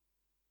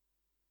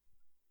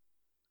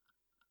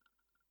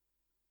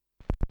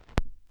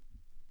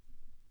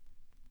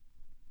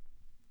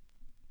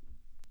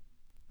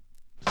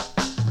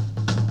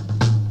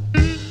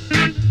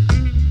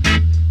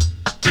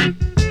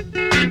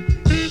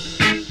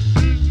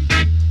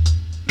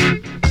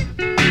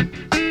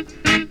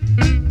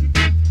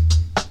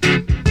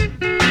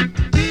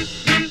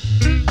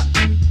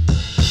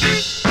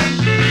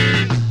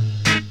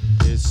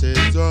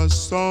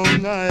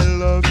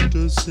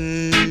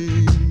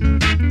sing.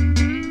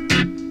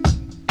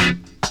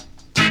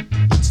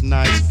 It's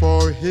nice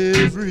for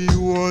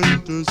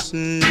everyone to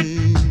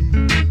sing,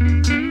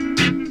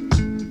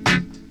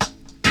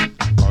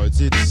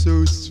 'cause it's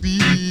so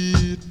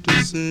sweet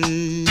to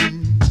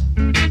sing.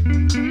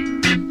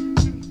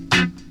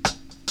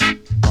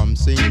 Come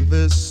sing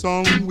this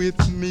song with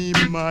me,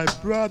 my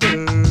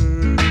brothers.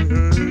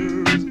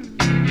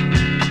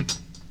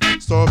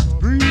 Soft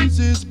breeze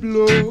is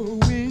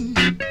blowing,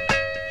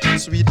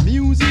 sweet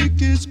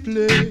music is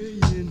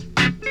playing.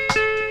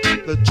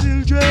 The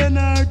children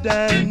are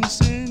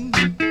dancing,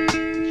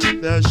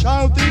 they're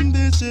shouting,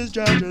 this is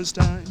Judge's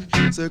time.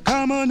 So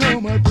come on, oh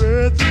my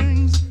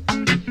brethren,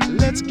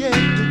 let's get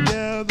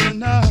together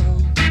now.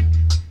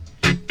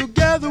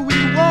 Together we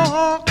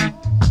walk,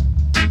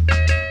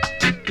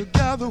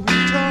 together we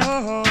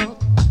talk,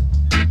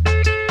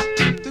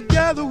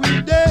 together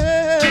we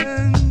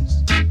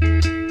dance,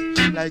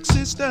 like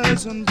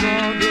sisters and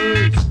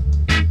brothers.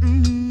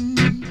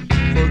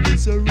 For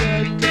this a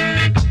right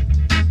time,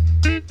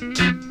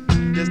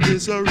 yes,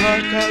 this a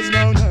right cause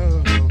now.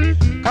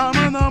 Come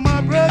on now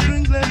my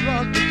brethren, let's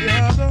rock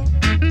together.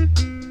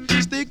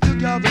 Stick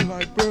together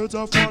like birds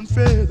of one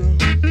feather.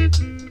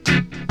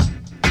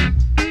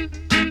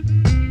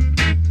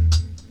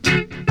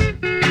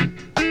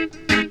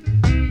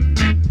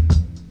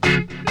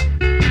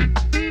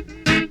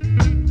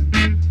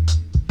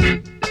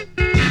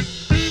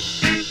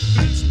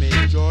 Let's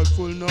make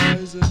joyful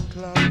noise and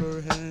clap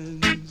our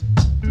hands.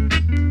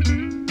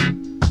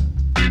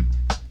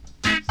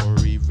 For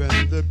even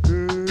the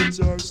birds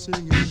are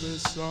singing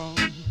this song.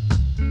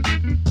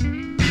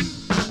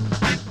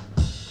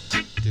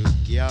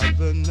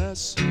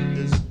 Togetherness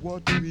is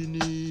what we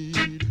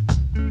need.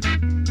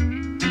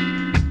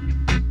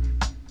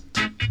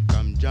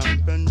 Come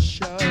jump and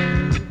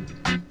shout,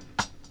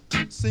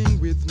 sing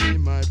with me,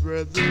 my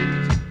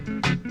brothers.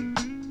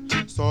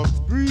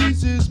 Soft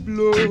breeze is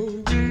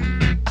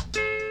blowing,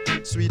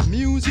 sweet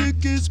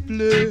music is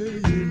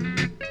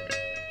playing.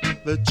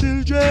 The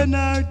children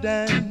are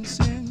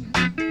dancing,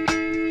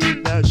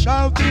 they're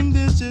shouting,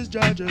 this is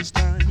Judge's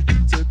time.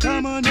 So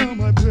come on, oh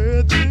my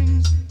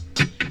brethren,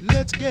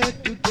 let's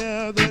get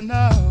together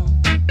now.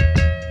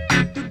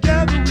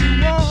 Together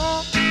we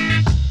walk,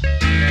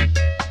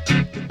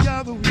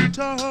 together we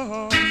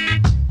talk,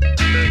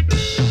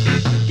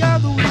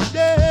 together we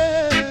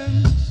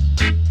dance,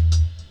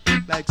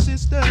 like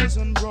sisters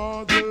and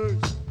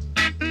brothers.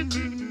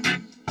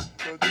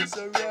 For this a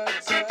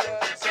right time.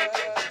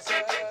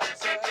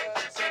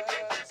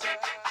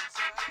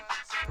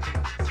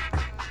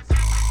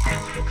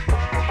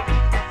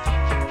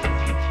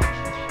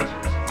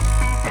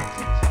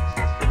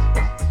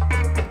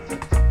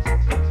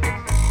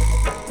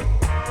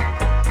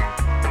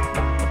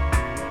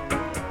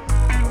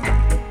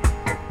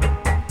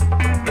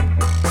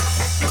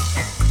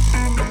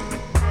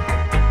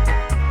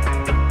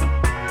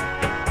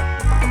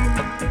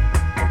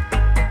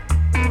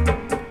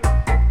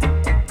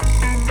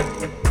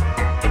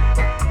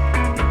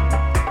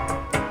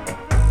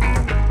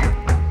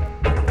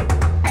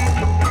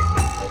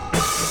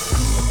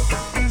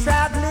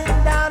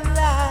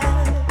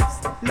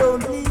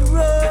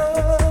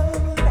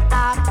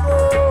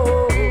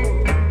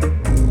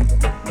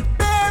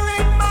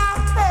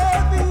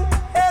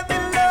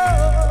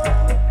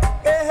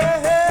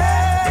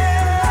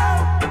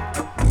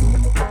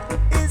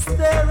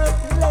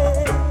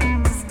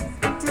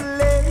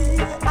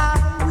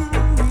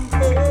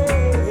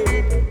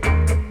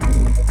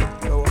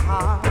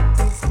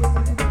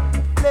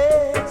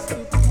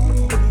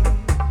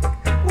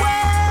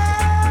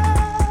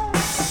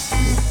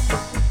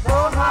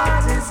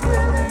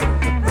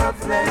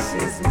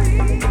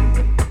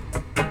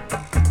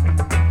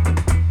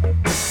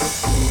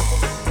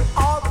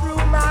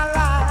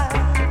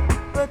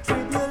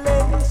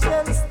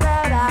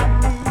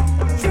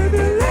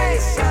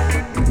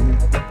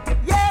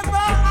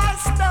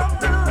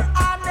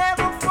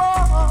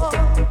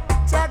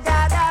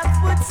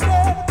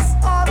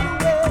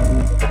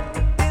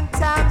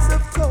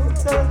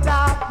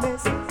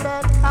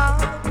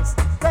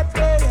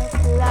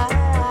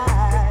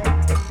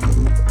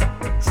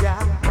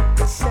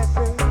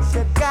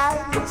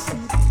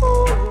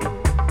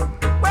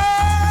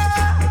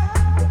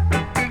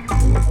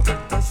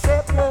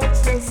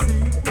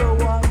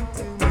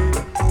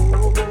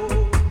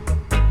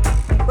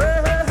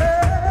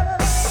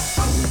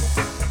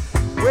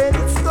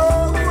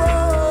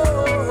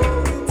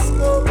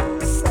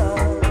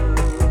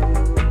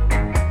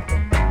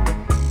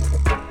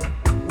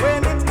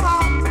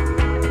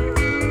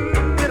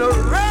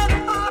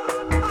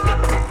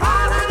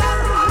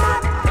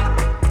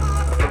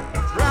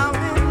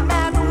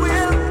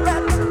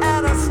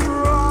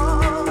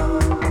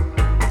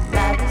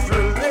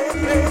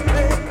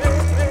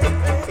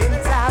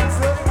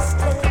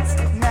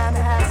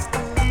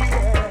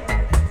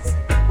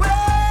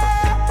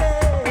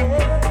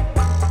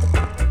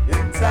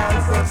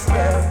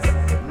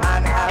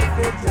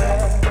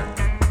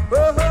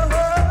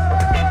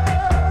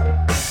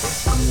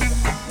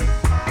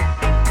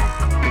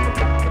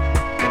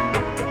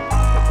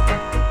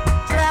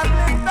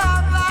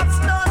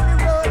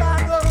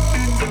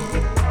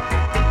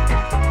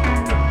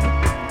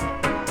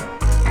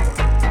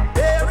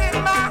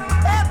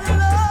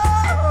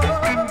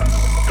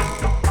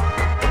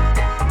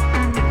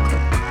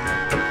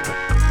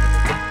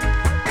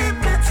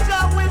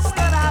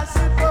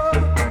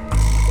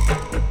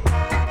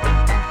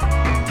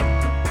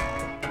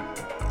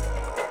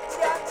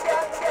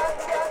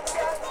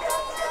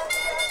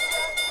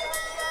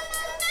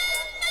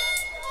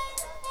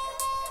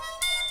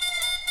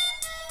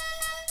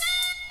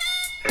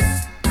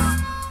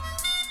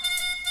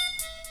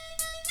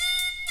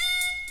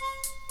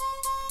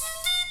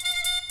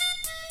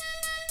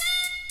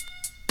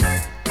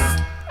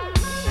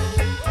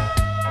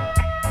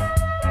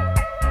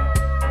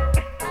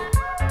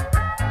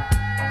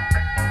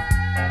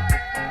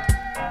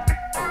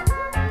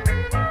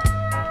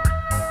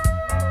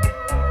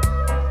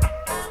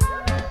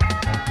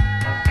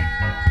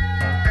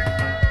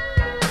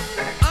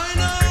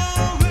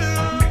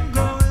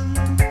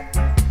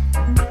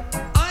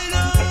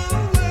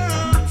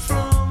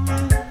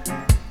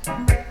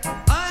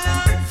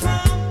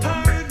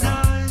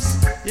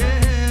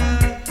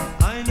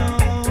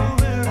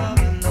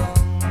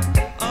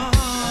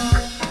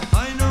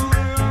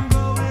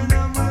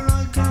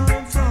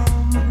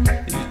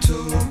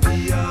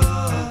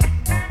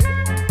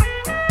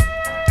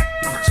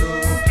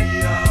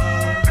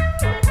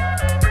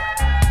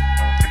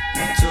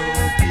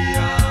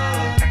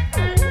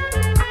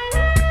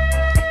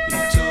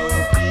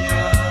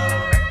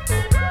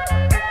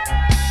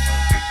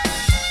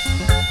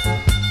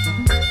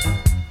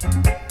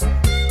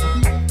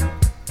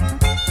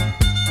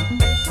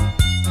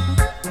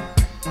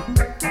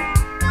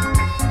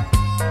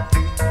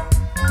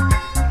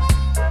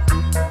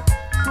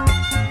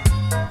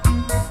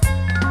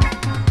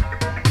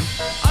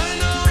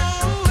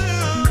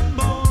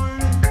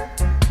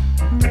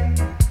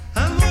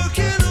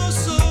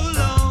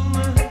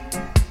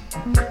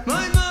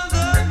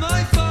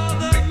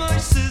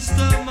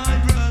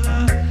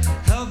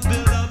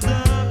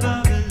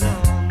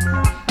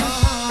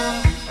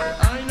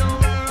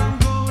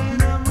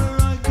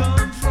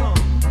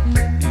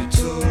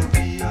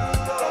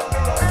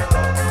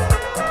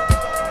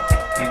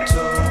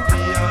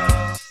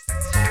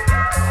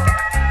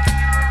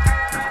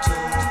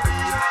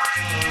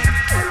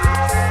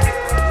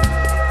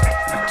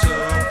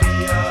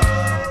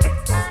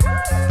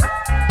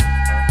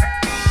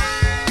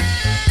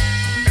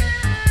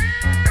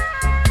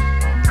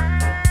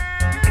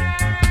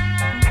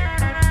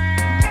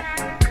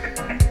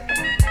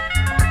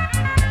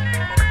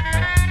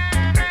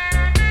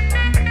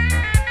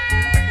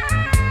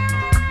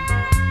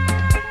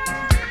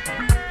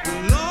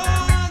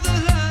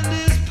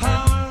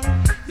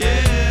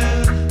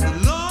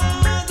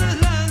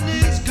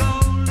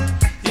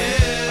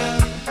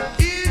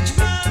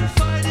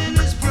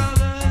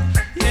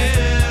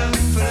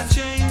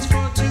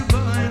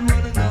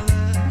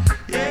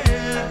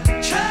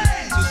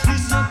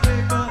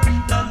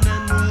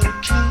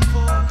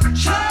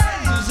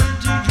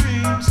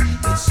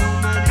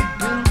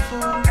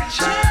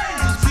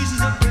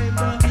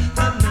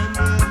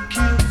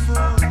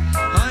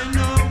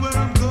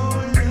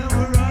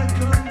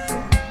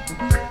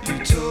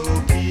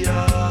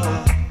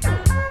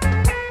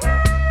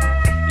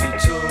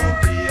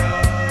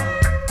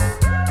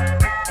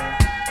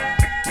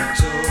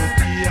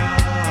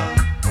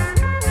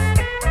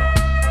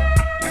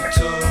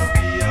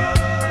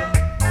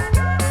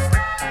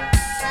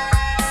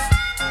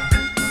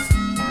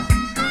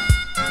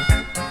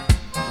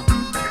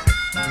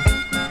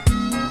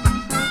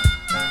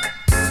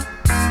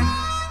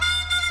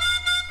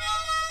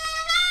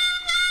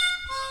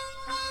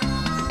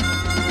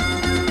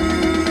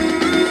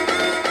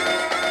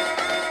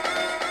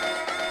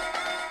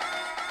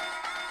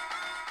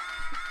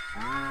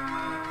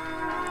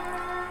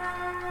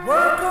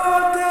 Work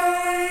all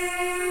day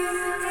in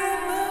the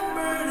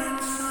burning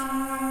sun.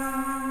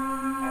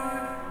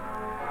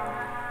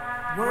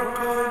 Work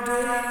all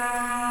day,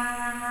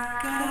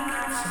 gotta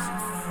get some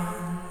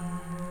fun.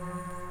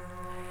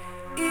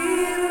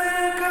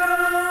 Evening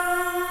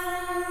come,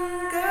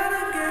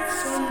 gotta get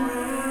some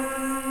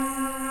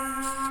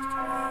rest.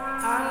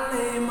 I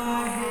lay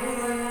my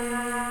head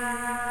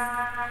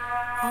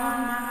on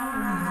my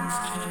woman's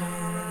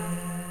chest.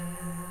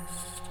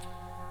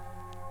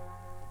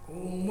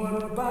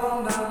 Homeward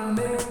bound, I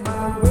make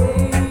my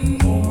way.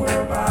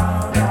 Homeward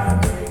bound, I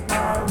make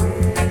my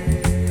way.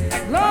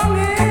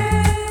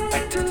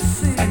 Longing to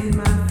see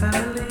my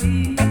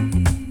family,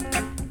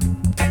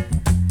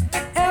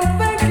 and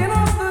thinking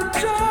of the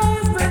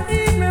joys the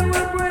evening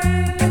will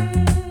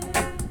bring.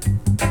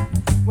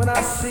 When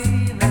I see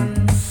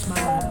them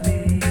smile at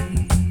me,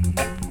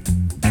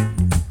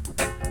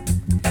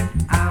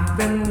 I've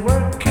been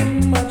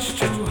working much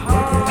too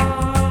hard.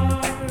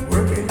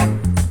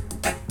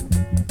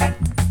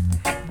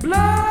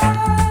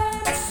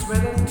 Blood,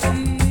 sweat and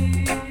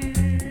tears.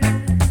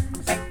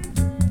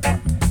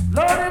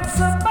 Lord, it's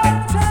about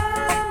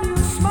time you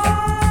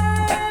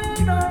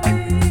smiled on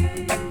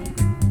me.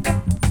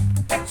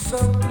 So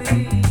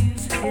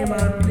please hear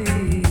my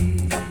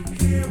plea.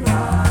 Hear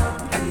my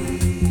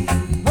plea.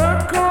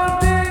 Work all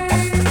day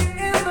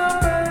in the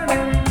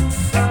burning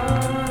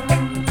sun.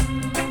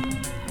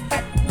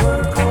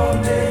 Work all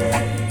day,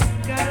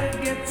 gotta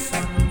get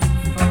some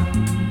fun.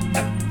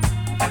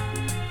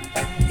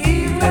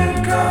 Evening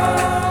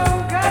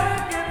come, gotta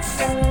get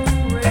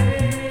some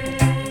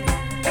rest.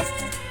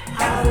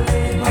 I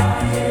lay my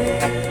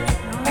head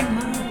on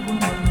my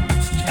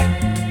woman's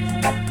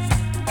chest.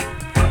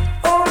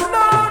 Oh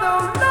Lord,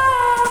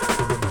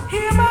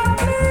 hear my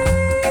plea.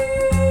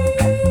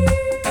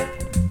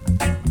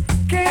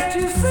 Can't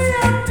you see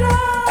I'm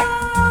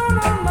down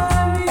on my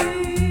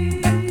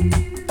knees?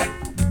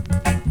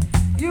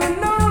 You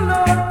know,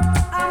 Lord,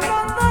 I'm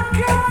not the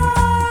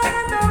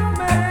kind of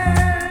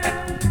man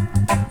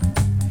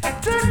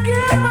to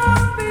give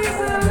up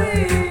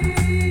easily.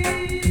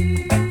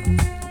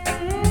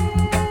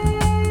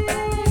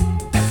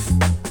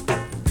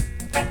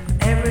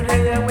 Every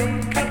day I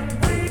wake up,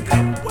 wake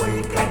up,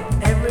 wake up.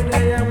 Every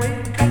day I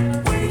wake up,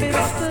 wake up.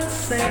 It's the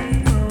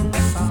same old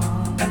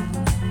song.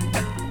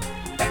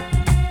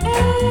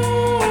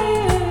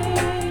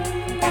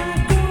 I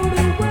go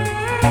to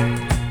work,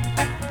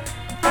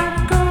 I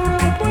go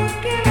to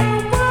work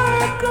and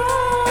work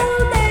all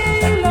day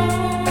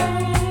long.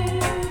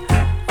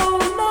 Oh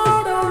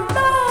Lord,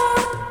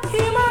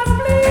 hear my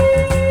plea.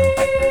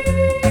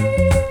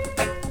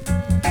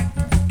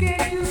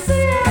 Can't you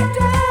see I'm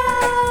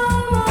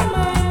down on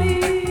my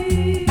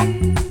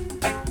knees?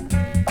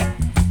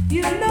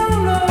 You know,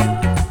 Lord,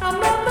 I'm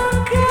not the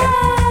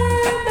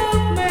kind of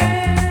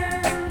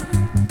man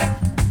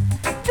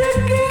to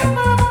give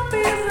up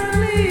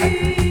easily.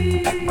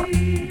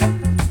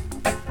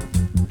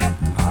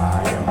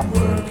 I am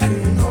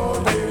working all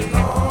day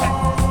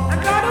long. I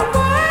gotta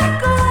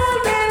work all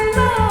day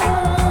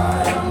long.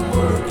 I am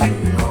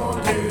working all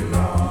day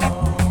long.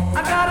 I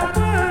gotta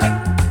work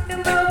in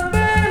the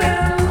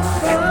burning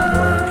sun.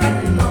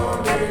 Working all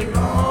day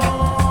long.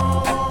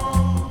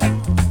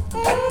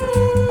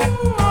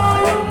 I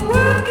am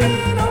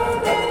working all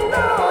day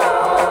long.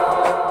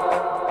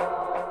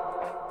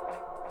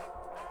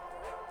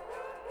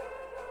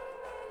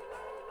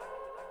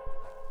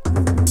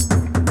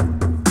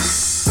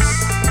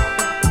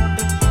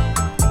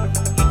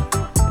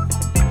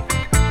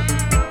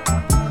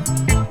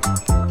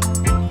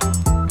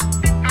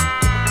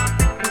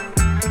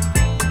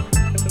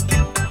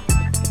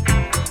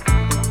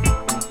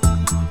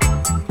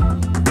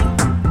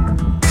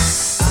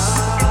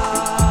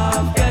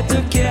 I've got to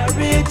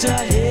carry the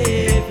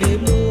heavy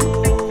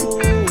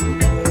load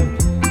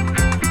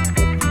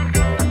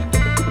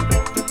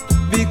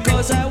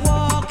because I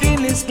walk in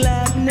His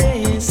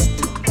gladness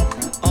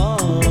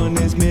on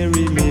His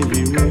merry,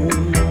 merry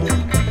road.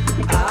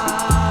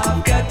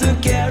 I've got to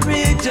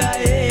carry the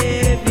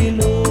heavy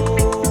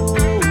load.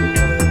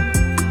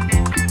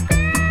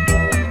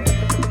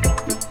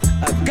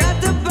 I've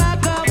got to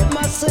back up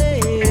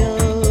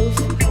myself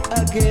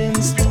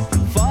against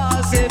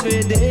false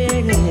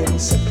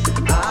evidence.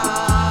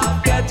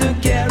 I've got to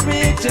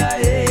carry the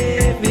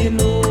heavy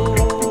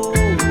load.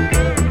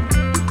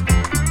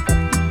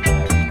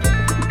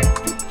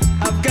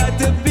 I've got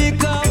to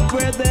pick up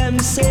where them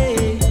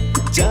say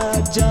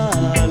Jah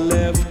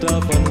left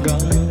off and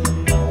gone.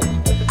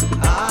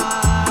 I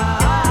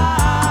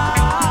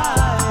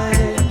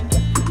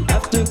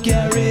have to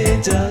carry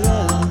the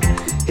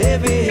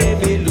heavy,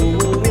 heavy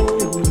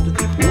load.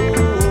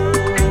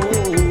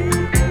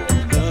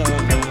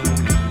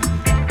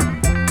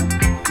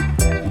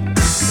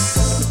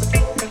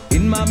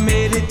 In my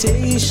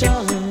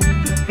meditation,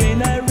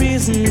 when I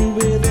reason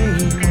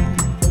within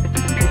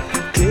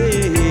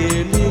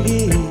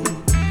clearly,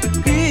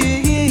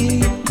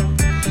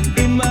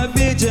 in my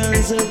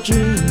visions of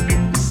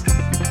dreams,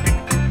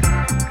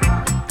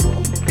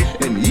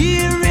 and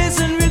He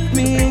reasoned with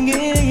me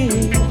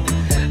again.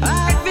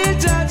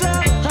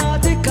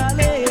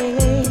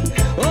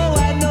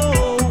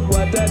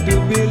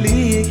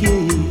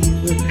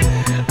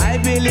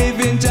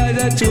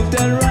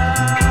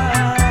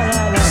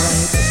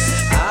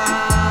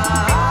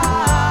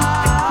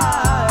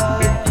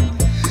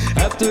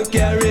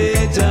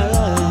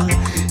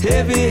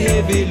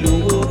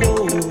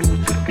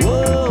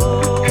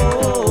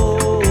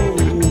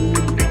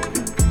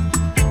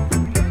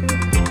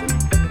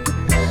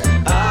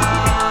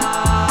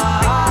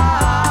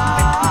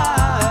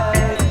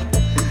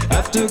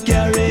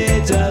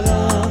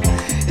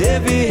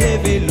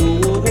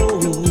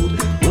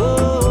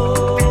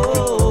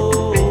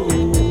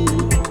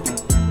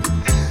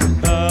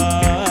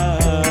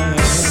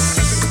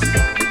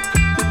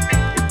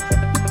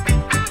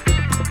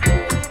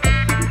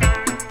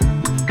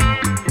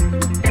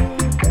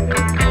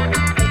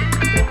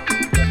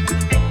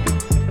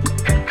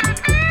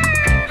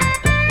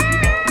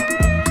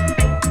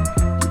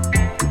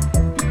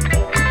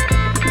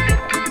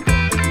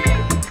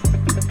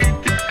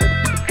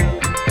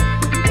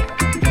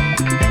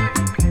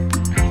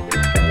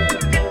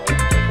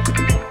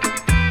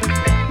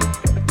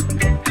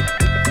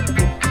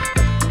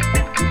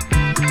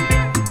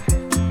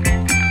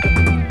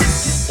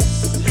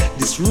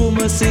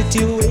 rumor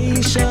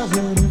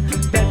situation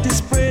that is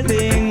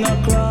spreading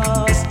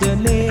across the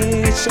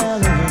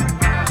nation,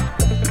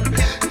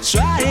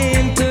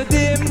 trying to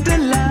dim the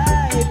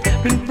light,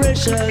 been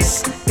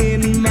precious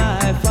in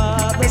my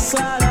father's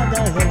side,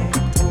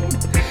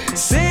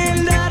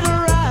 saying that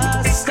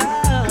Rasta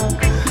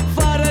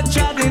father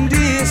trotting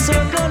this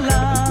so no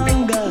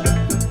longer,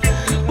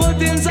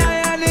 but in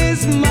Zion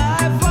is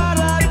my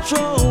father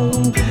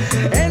throne,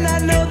 and I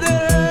know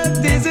the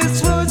earth is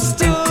his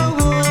footstool.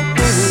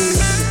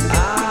 I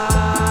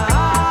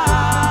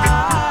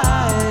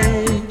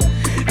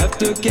have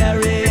to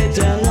carry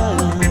Jah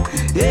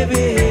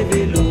heavy,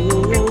 heavy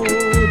load.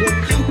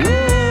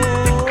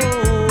 Whoa.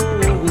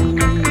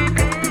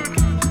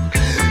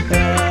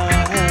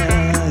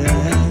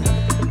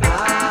 I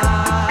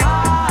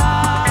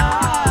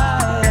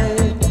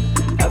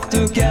have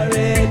to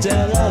carry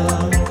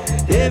Jah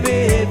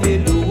heavy, heavy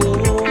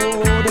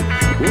load.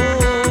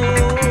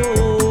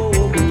 Whoa.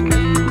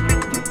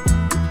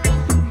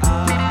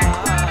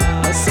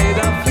 I said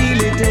I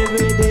feel it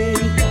every day.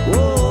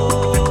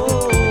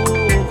 Whoa.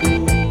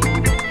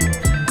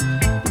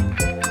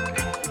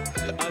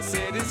 I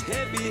said it's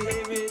heavy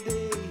every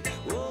day.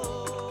 Whoa.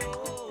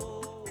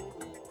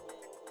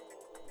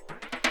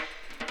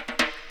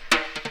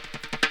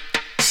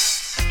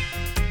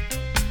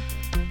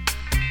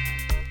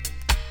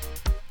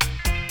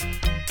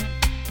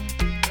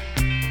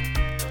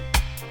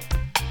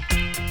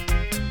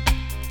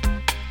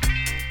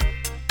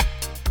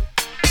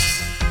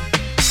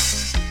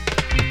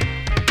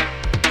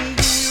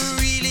 Do you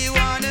really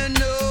wanna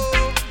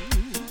know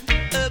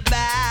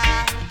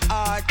about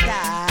our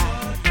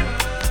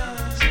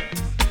times?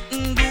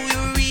 Do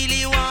you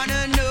really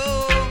wanna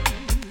know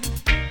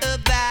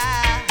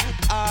about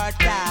our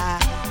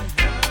times?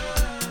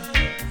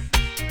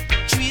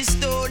 3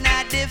 stone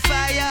at the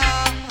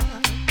fire,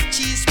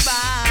 cheese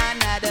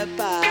pan at the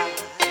bar.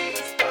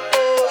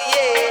 Oh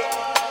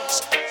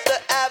yes, the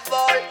have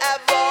all,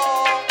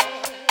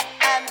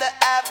 and the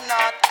have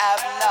not.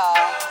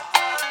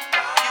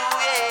 You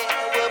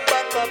we'll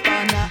buck up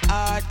on the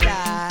hard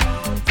time.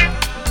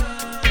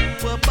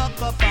 We'll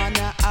buck up on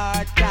the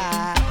hard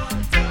time.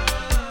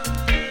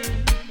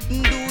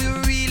 Do you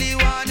really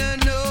wanna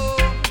know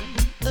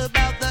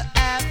about the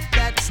app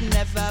that's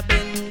never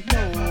been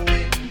told?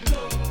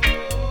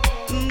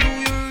 Do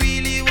you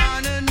really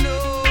wanna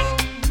know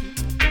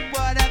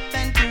what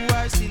happened to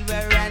our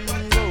silver and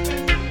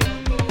gold?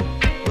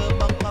 We'll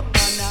buck up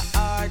on the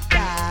hard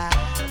time.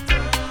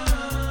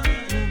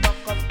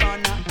 Buck up on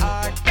the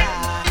hard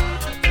time.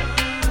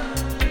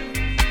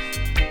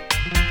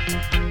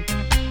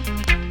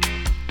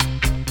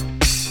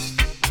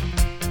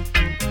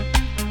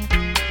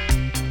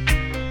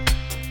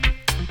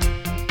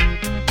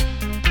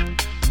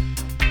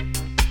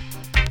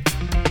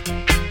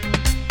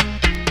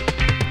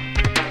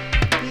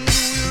 Do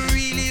you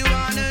really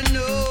wanna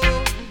know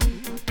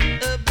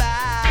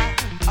about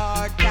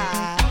our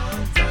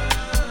time?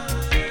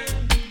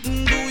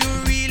 Do you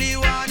really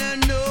wanna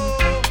know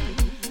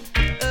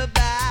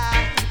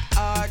about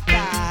our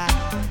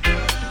time?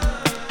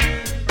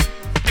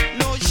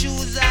 No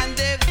shoes on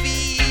their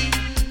feet,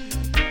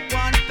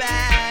 one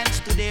pants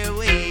to their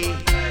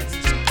waist.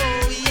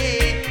 Oh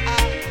yeah,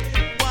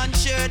 one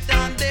shirt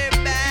on their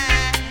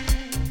back.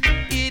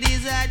 It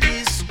is a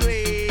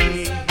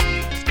disgrace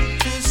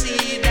to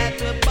see that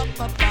we buck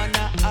up on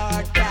the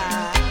hard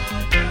time.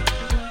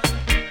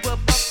 We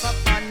buck up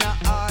on the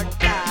hard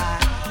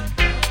time.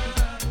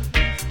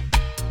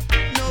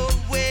 No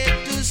way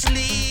to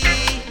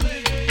sleep,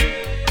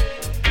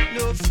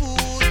 no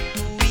food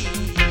to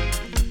eat,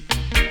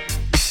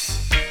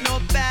 no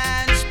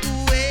pants to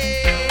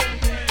wear.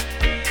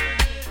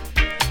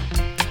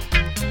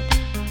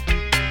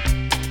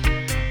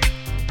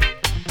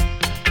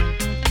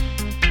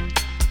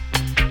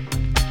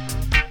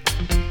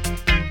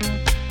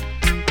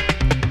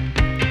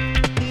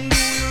 Do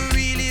you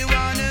really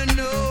wanna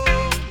know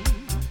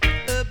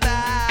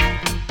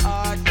about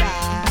our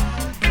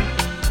time?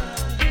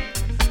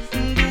 Do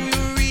you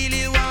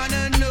really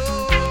wanna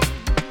know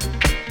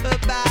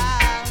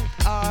about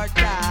our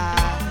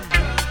time?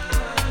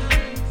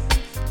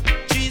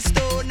 3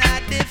 stone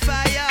at the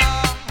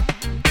fire,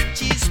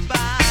 cheese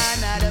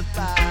pan at the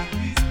bar.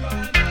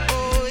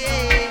 Oh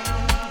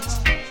yes,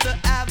 the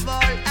have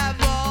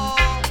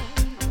all,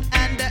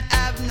 and the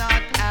have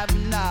not.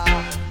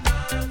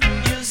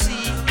 You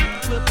see,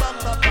 we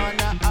buck up on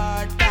the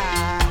hard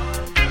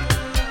time.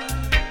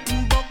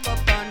 Buck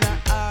up on the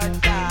hard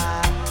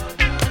time.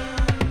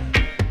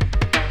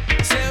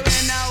 Say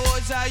when I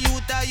was a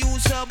youth, I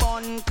used to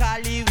burn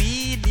Cali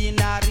weed in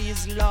a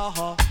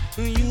Rizla.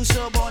 Used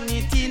to burn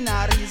it in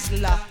a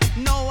Rizla.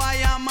 Now I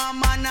am a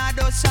man, I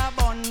just a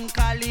burn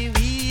Cali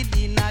weed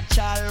in a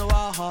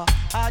Chalwa.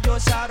 I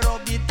just a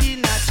rub it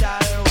in a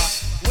Chalwa.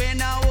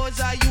 When I was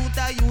a youth,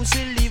 I used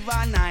to live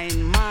a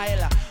 9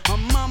 mile.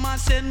 Mama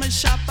said me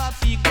shop a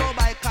fi go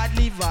by cod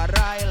liver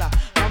Rile.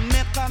 I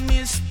make a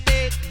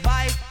mistake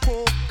by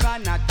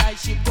coconut. I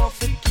she go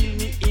fi kill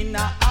me in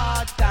a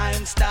hard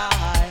time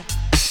style.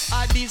 I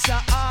this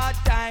a hard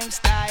time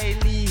style.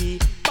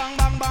 Bang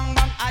bang bang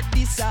bang,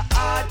 this a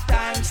hard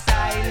time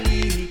style.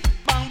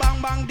 Bang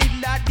bang bang,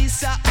 diddler,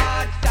 this a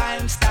hard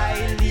time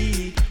style.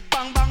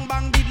 Bang bang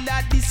bang,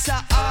 diddler, this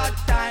a hard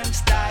time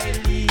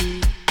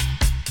style.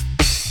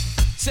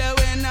 Say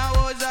when I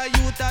was a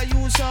youth, I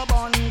used to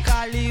burn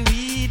Cali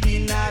weed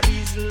in a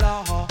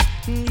Rizla.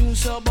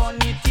 Used to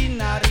burn it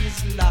in a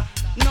Rizla.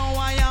 Now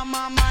I am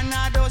a man,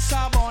 I just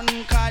a burn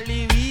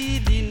Cali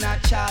weed in a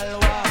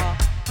Chalwa.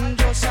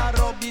 Just a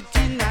rub it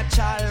in a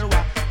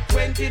Chalwa.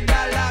 $20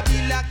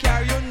 bill a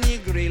carry your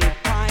Negril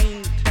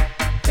pint.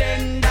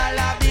 $10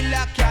 bill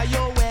a carry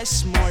your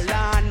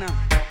Westmoreland.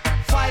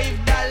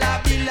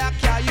 $5 bill a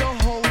carry your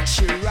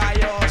Hochi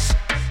Rios.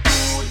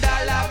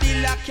 $2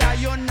 bill a carry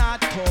your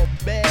Nato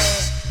Bay.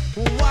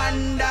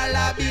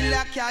 $1 bill a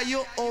carry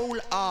your Old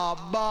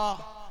Arbor.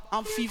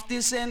 And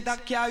 50 cents a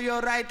carry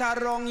your right or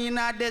wrong in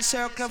a the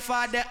circle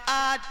for the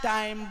hard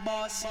time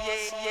boss. Yeah, yeah,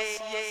 yeah,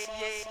 yeah,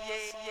 yeah,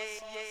 yeah,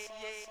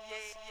 yeah,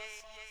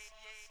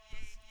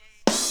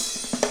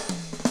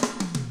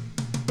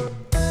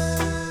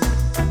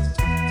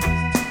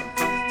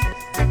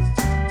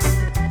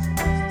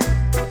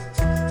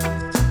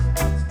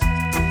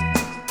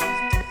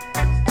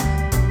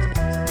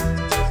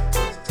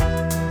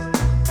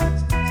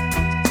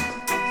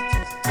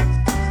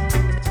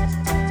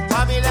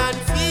 Babylon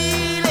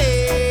feeling,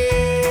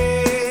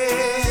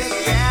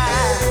 yeah.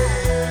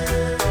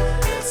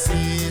 The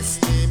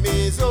system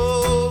is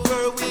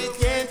over, we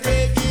can't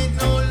take it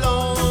no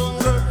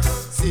longer.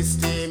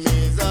 System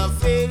is a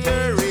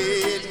failure,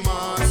 it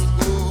must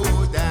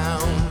go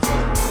down.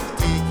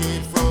 Take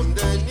it from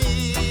the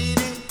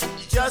needy,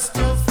 just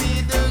to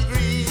feed the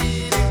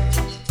greedy.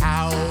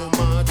 How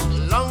much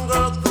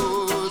longer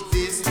could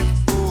this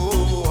go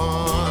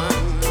on?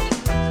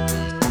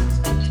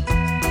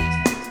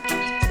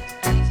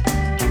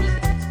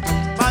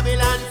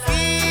 Babylon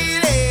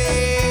feeling,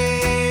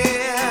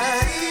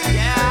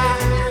 yeah.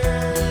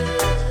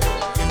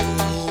 You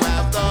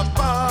have the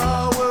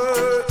power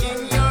in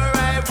your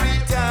ivory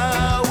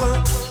tower,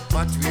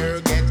 but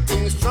we're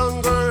getting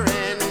stronger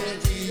and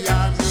we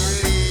are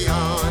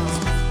millions.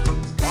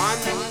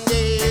 One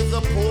day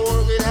the poor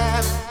will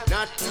have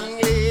nothing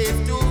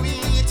left to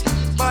eat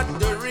but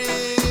the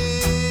rich.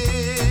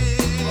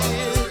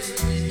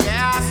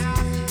 Yes.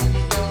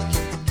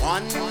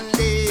 One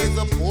day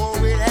the poor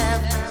will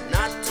have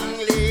nothing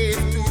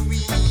left to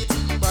eat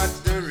but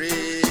the rich.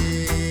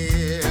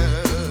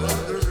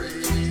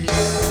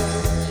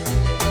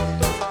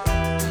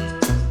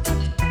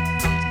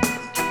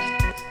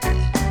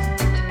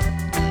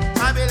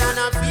 Babylon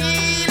a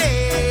feeling,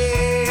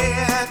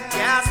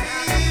 yes.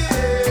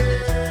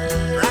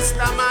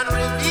 Rastaman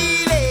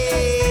reveal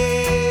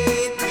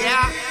it,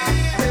 yeah.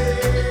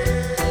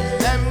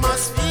 Them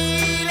must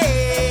feel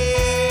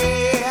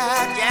it,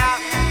 yeah.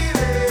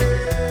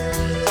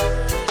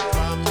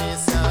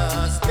 Promise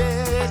us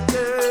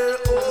better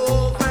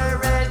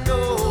over and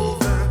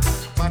over,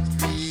 but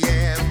we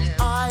have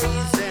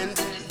eyes and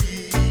we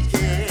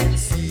can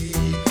see.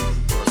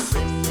 You're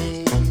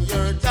swimming in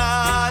your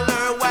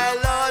dollar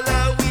while all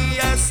of we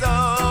are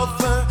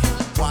suffer.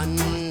 One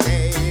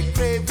day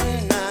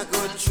craving a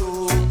good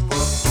choke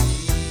of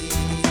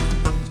tea.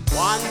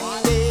 One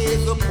day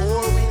the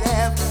poor will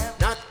have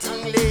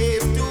nothing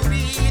left to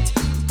eat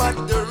but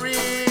the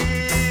rich.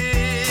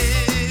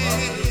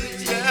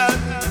 Yeah.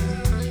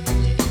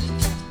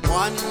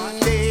 One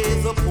day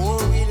the poor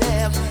will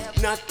have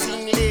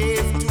nothing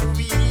left to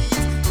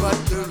eat but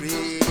the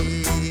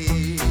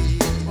rich.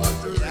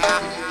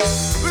 Yeah.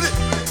 With it.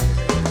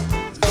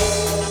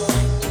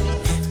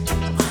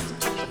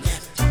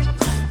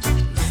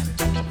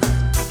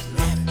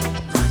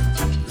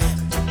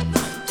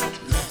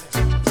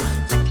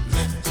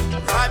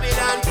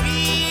 Babylon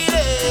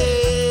feeling,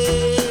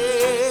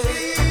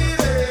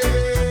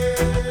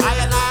 I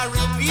and I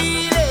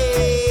reveal it.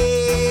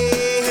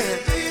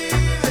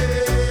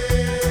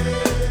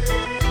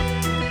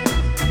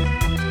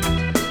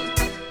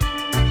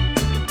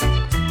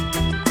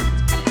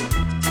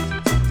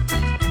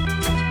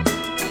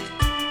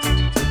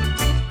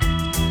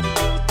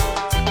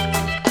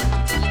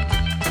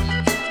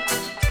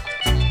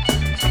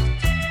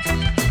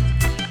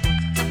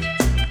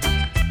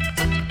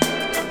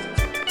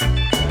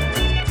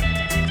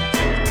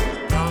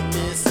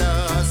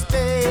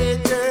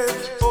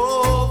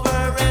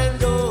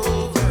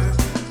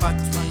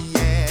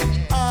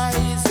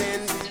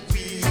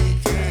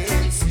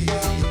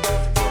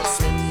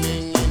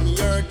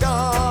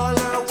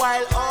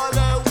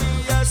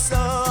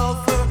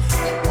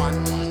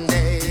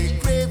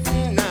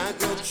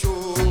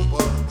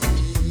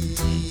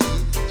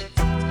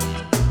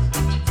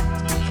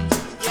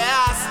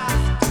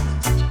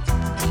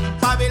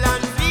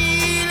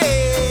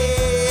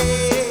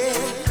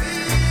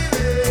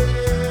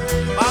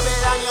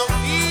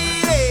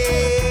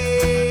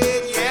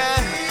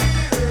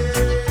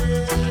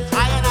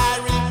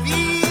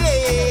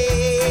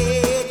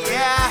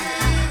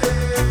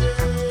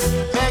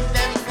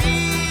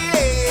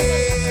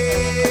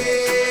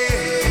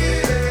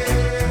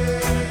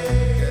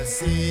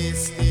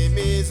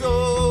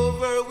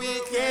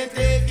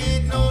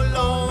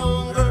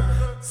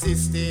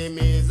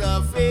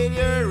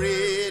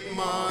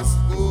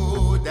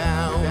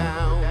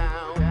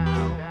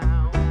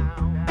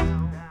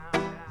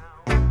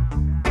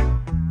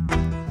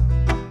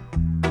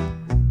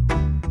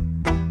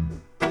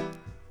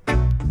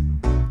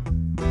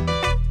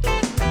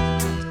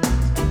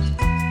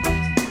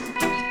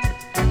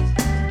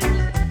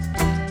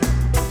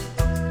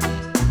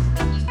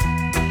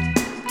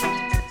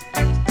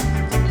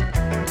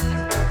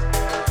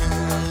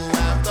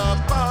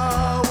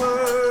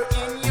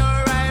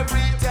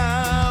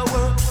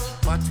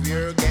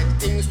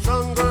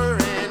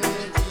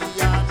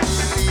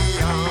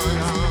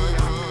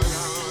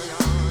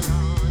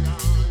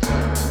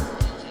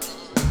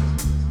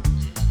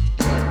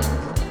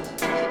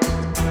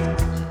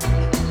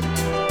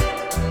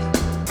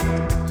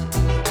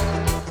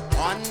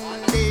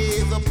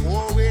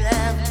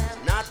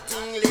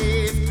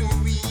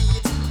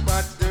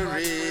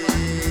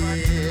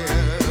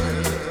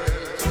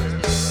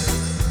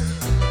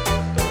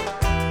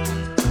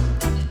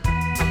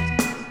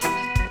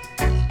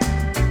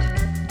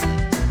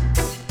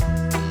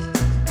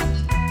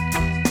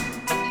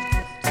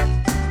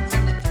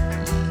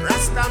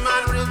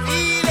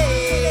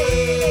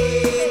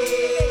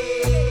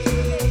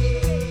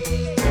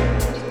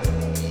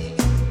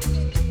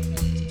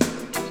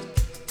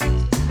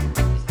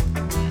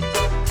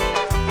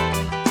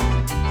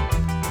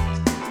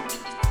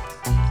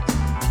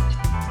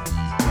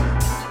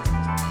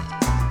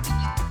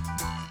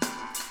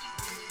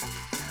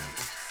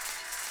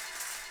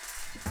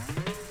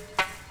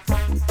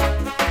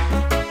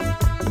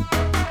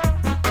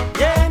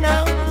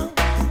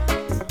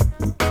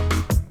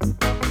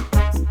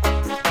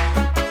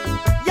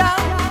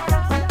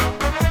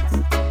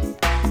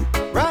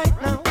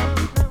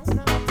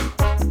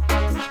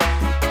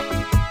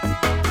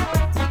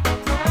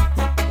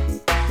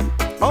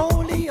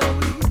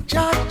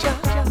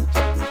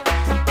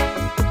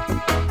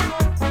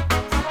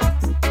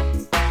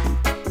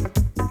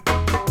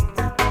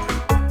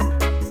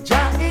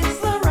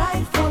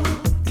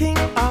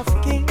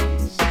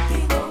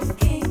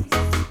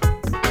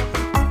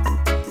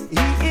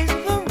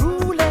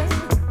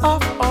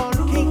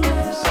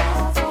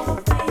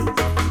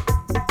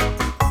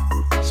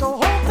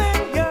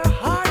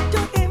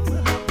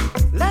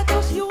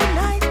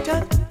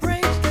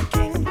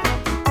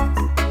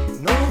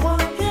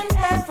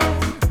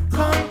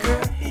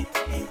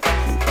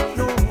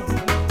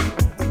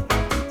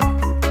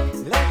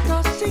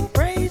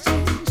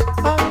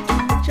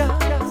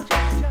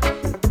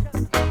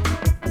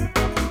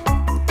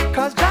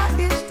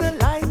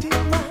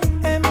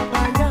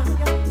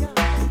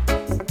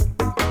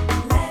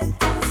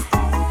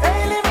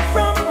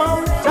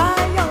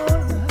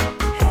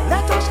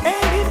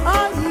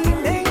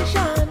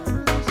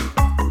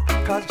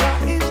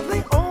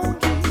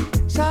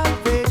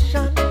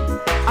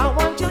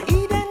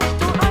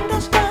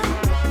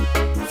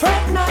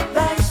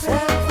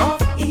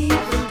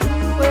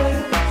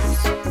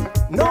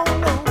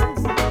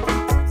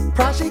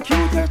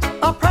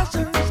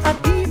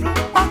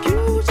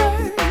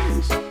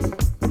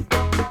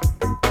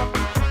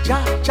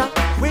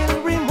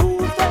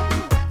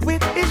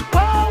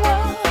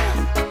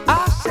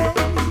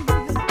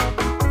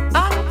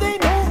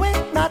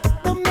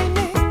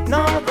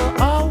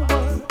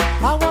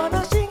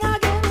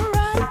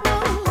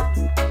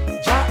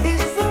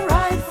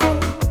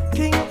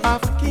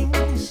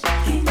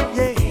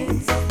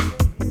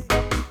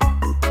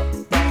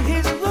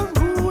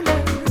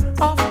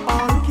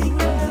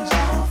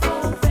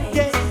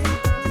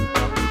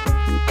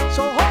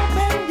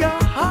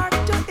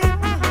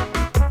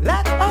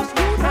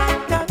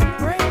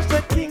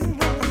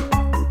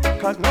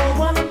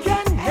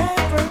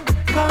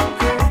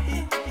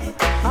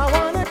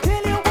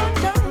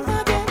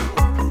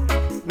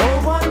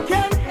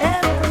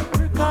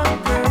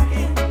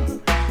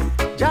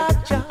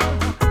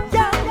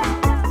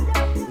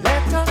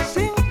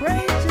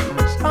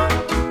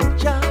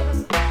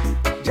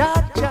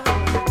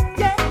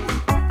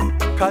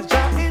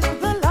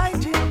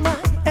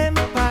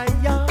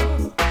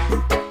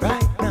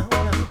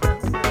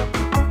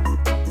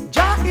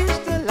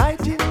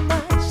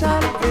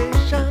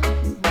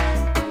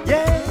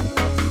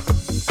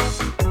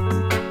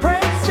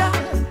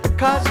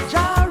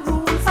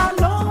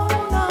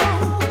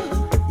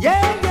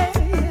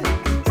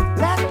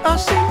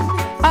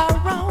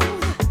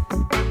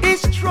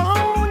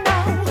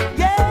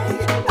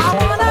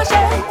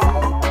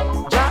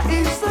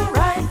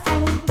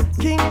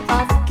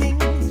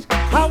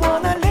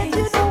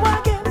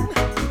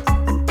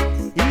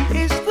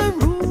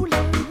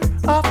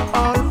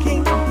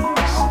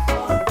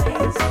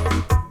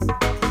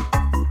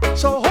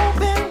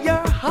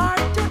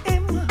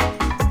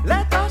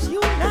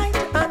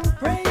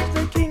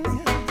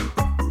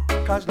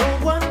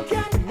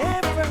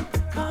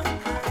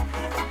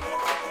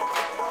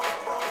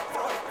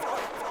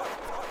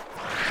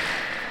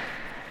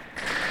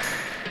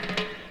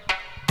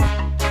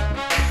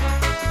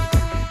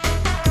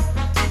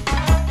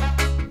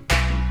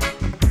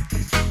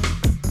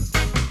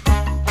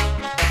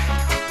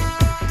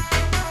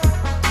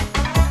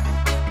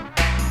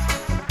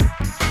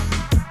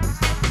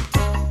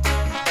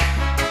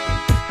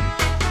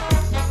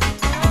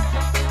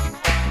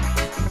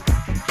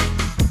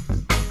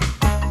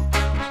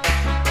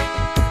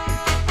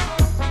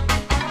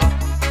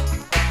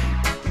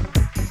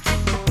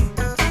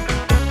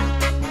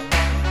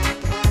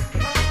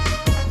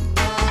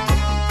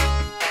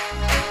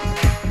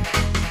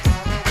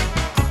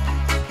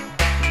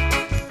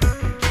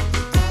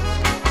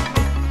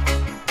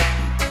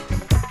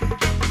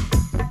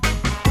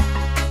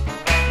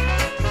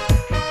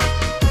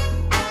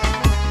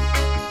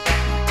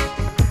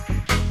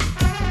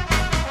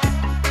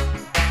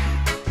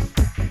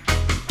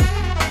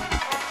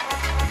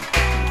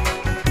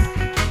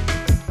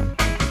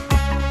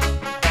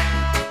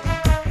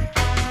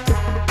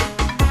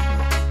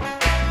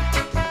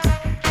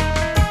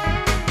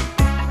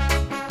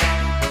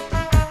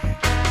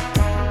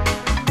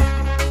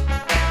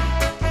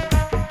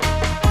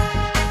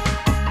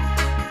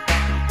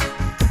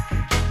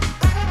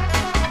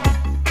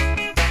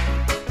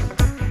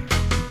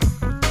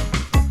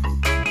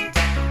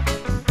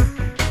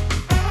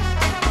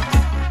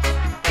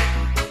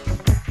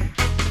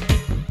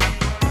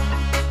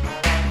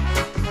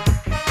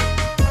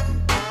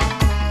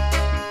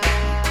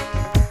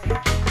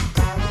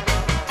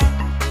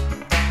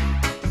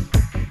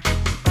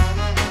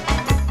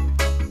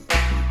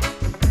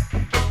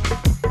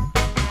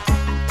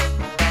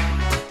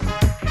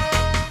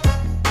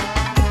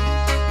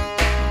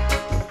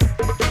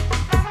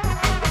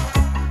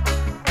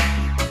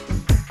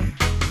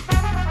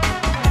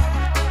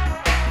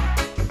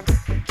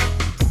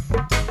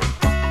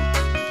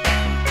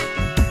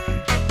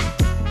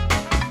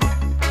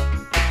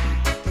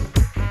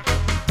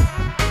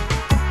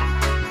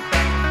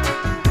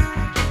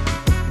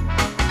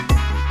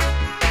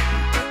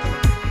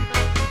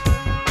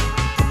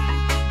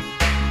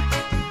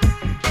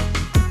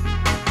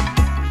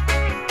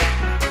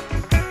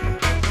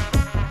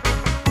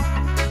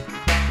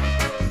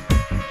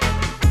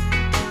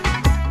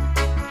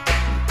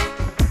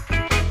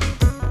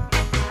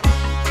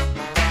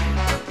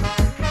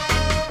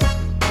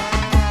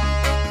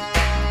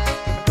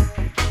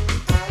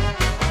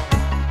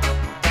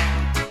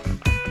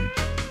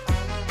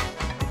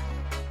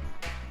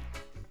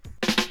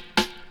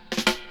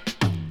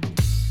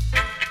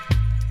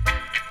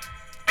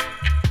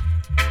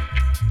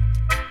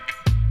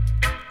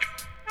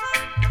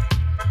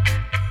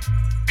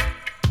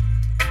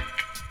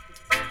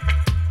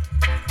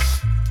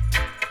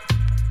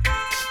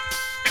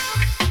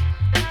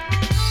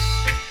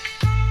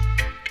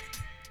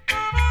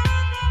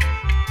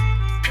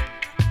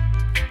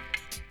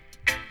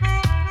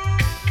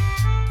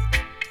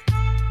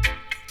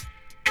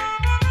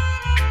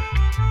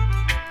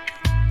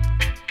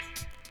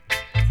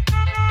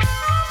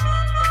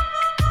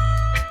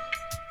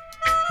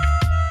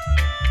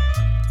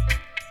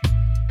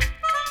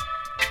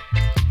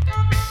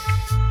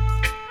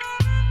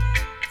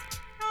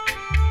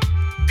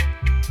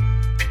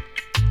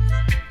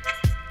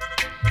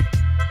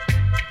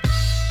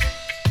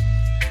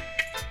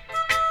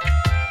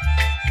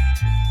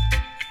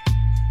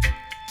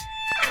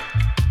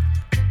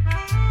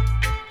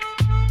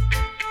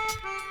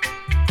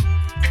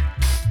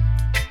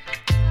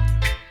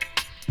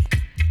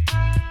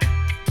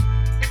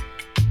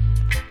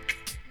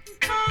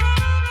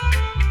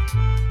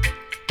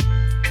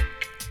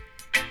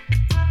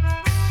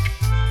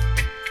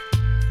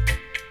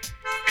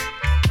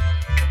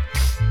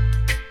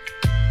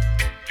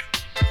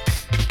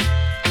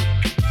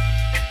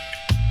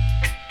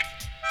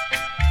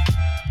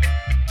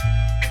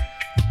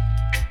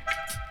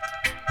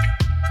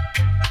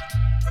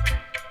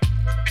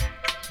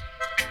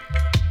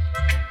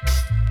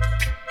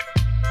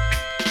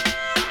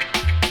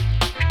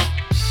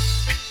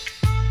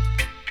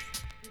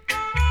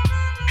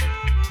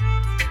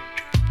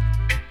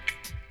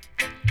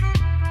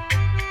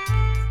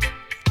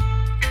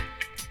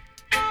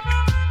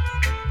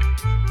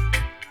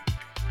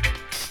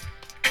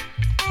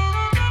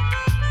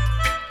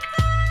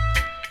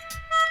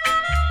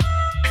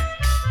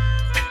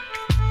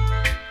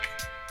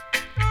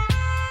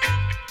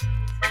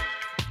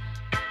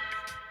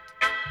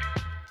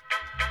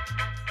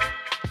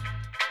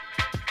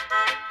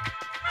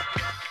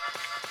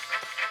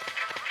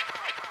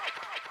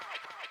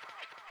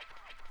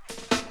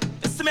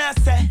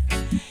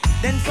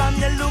 Then from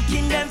you look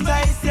in them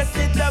face, you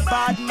see the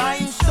bad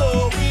mind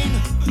showing.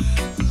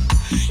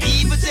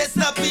 Even just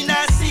up in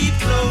a seat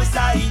close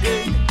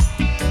hiding.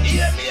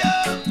 Hear me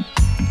up.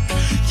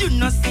 You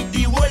know see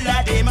the whole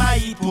of them a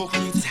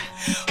hypocrite.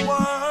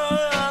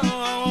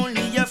 Whoa,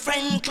 only your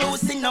friend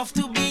close enough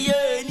to be your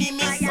enemy.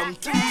 Some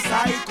two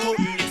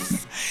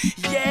psychopaths.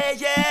 Yeah.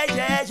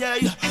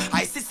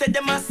 I see say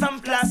them are some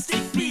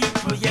plastic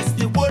people. Yes,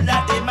 the whole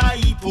of them a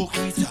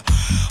hypocrite.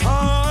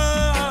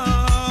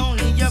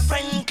 Only your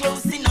friend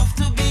close enough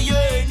to be your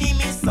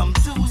enemy. Some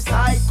two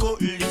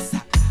psychopaths.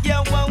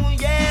 Yeah.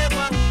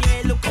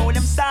 Look how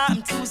them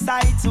start two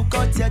sides to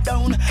cut you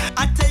down.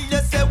 I tell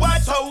you say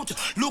watch out.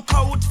 Look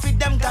out for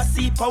them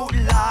gossip out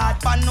loud.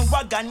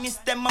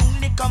 Bandwagonist them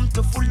only come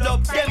to full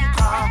up them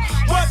car.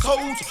 Watch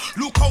out.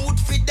 Look out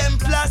for them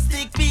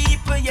plastic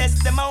people.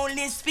 Yes, them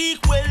only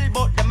speak well,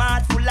 but them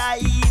heart full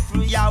of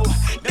evil. Yow.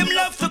 Them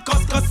love to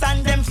cuss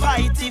and them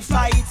fighty.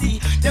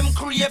 Them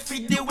crave for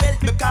the wealth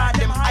because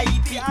them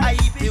hypey.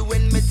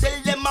 When me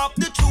tell them of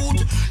the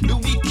truth, the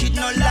wicked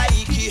no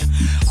like it.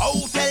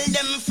 Oh, tell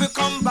them for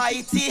come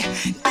bitey.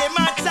 Them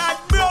a chat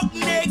broke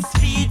next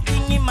feet.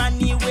 Thingy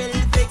money will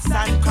vex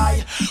and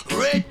cry.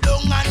 Red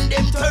down and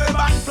them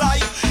turban fly.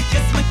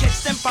 Yes, me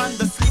catch them on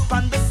the slip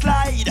and the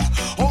slide.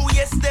 Oh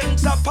yes, them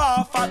chop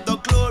off at the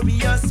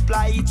glorious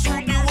flight.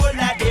 Through the whole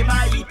of them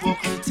a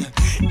hypocrite.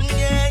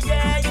 Yeah.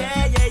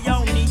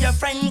 Only your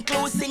friend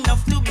close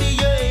enough to be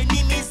your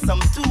enemy.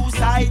 Some two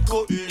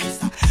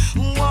psychopaths.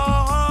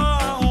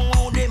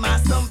 Whoa, them are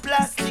some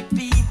plastic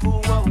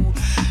people. Whoa.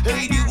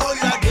 Hey, the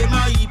whole of them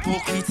a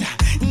hypocrite.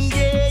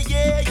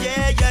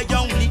 Yeah.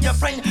 Only your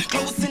friend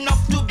close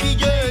enough to be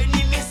your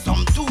enemy.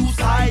 Some two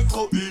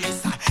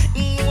psychopaths.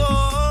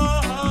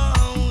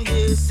 Whoa,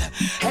 yes.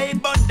 Hey,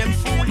 but them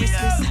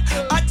foolishness.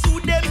 I two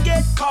them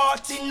get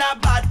caught in a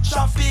bad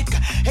traffic.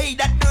 Hey,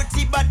 that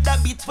dirty bad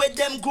habit where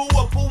them grew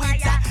up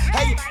with.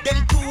 Hey,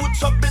 them too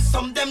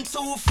troublesome, them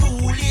too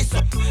foolish.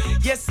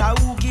 Yes, I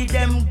will give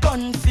them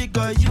gun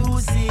figure,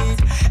 use it.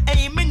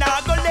 Hey, me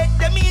nah go let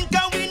them in,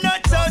 cause we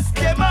not trust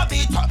them a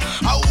bit.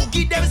 I will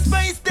give them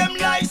space, them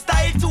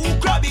lifestyle to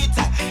grab it.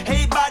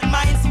 Hey, bad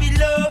minds me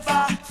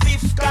lover,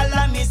 fifth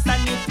columnist.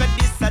 And if you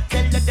this, I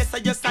tell you this, so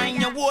you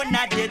sign your own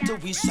a day to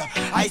wish.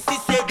 I see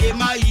say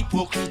them a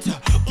hypocrite.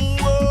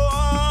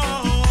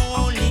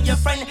 Whoa, only your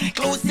friend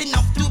close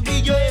enough to be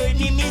your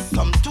enemy.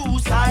 Some two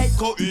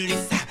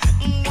psychopaths.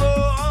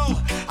 Whoa,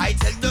 I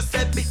tell you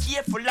say be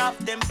careful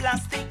of them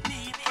plastic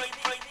people.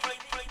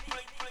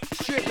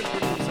 Straight to the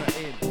producer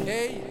in.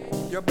 Hey,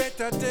 you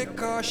better take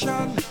caution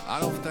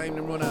Enough time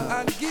to run out.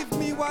 and give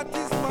me what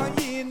is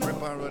mine.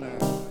 Prep and run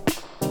out.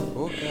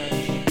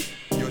 Okay.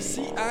 You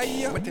see,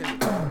 I What tell you?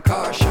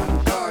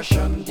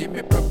 caution, give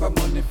me proper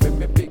money for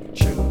me big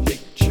tune.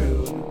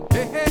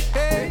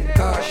 Hey.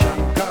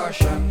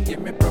 Caution, give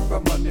me proper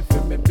money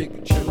for me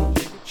big tune.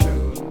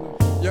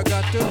 You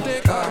got to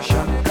take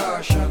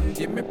caution,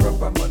 give me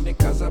proper money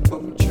cause I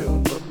bum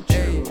tune.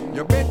 Hey,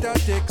 you better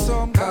take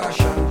some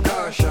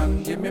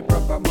caution, give me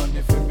proper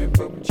money for me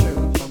bum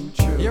tune.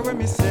 Hear what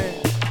me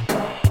say?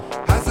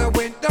 As I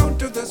went down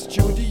to the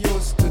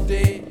studios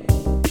today,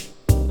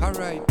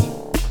 alright,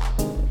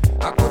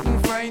 I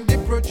couldn't find the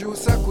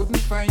producer, couldn't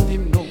find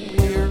him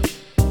nowhere.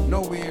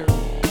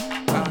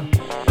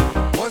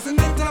 Wasn't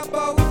it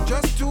about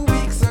just 2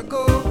 weeks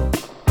ago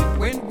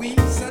when we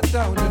sat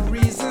down and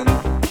reasoned,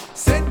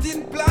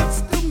 setting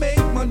plans to make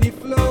money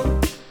flow?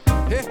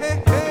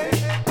 Hey.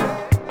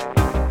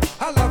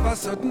 All of a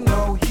sudden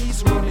now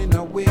he's running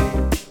away.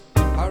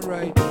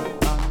 Alright,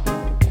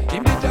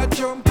 him did a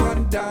jump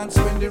and dance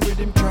when the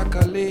rhythm track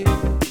a lay.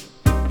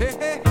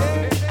 Hey.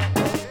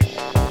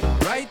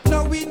 Right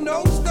now he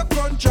knows the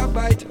crunch a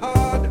bite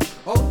hard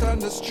out on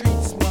the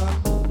streets,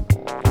 man.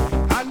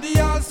 And he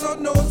also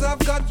knows I've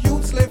got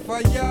youths left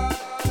for ya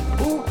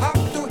who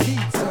have to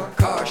heat. So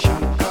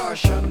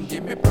caution,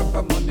 give me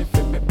proper money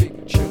for me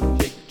big tune.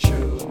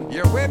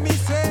 Hear what me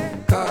say?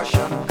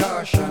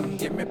 Caution,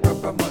 give me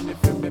proper money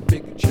for me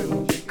big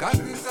tune. Cause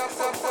this a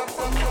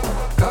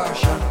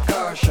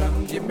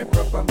caution, give me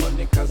proper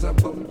money cause I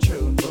bum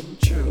tune.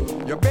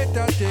 You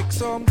better take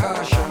some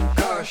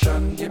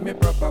caution, give me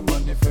proper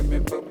money for me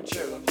bum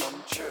tune.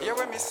 Hear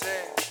what me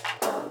say?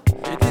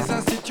 It is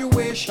a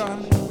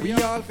situation we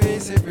all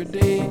face every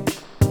day.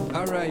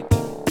 Alright.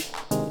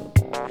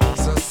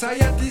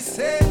 Society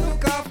say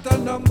look after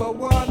number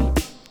one.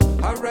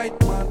 Alright,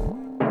 man.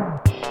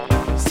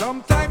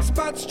 Sometimes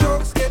bad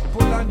strokes get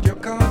pulled and you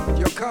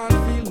can't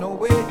feel no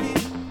way in.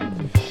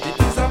 It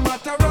is a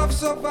matter of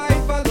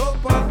survival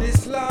up on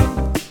this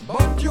land.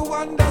 But you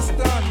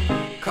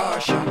understand.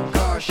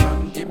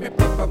 Caution, give me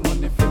proper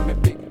money for me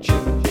big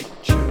tune.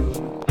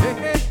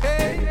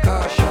 Hey.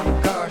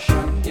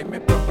 Caution, give me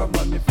proper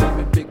money for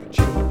me big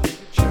tune.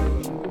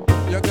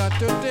 You got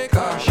to take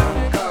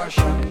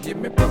caution, give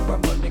me proper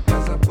money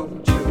cause I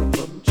bum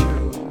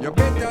tune. You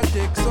better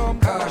take some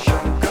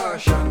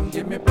caution,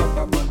 give me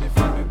proper money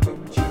for me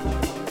bum tune.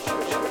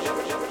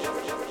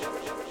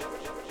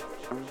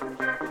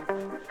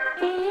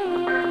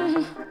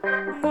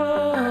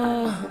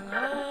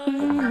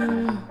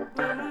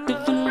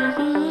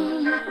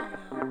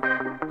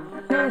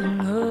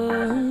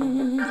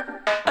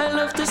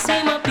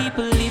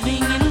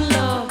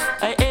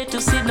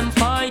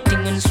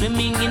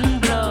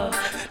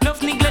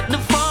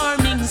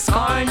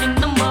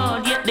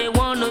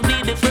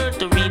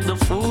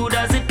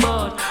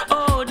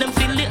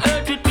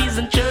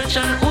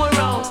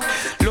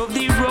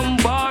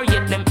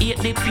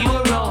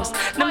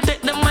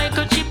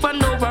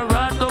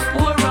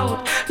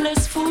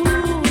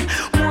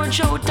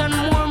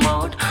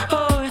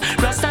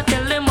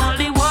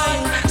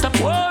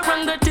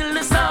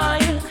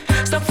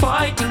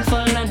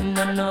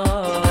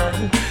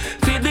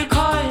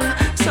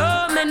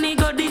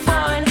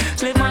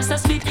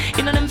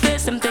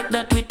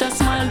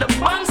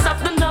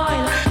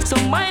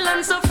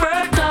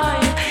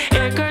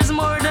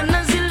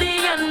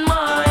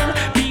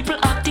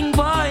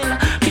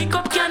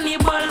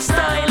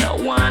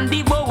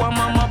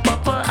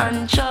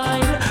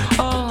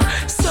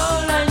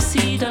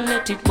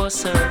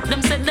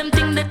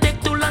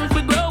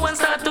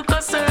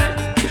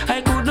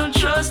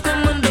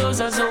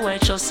 I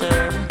trust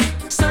her.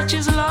 Such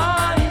is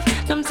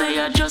life, them say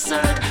I just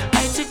heard.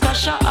 I take a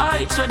shot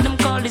heights, what them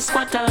call this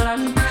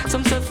Squatterland.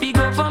 Some say fi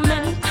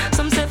government,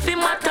 some say fi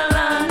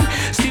Mataland.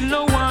 Still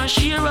no one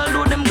share,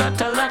 although them got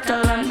a lot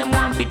of land. Them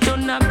want fi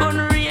turn a gun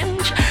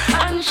range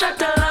and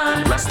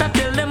Shatterland. Rasta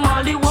tell them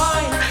all the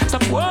while,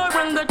 stop war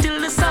and go till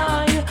the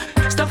side.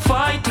 Stop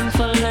fighting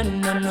for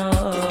land and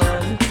all.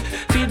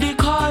 Feed the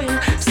coil,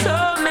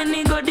 so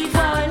many go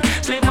defile.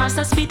 Slave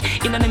master spit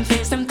in them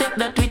face, them take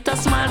that with a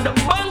smile. The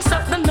banks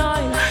of the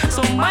Nile,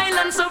 so my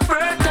land so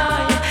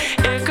fertile.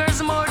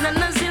 Acres more than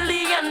a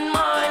zillion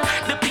mile.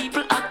 The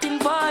people acting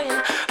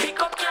vile, pick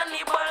up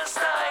cannibal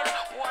style.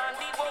 One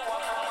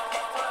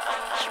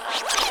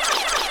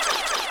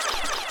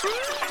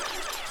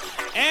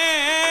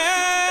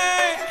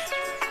Hey,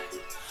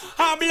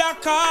 a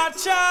black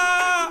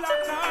archer.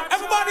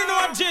 Everybody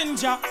know a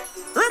Ginjah,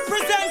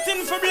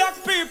 representing for black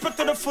people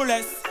to the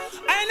fullest.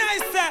 And I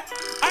say,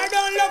 I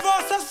don't love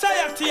our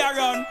society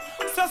around.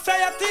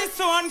 Society is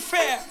so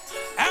unfair.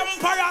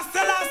 Emperor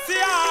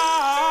Selassie,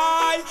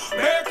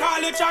 break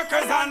all the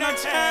chakras on the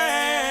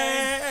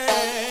chain.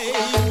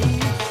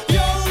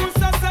 Yo,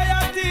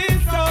 society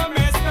is so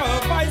messed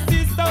up. I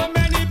see so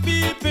many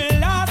people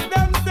lost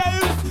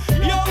themselves.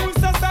 Yo,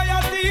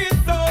 society is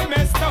so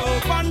messed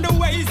up. And the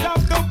ways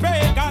of the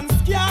pagans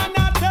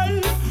cannot tell.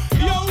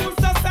 Yo,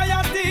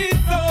 society is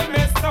so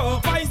messed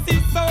up. I see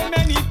so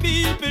many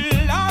people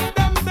lost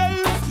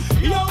themselves.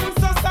 Yo,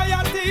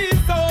 society is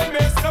so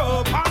messed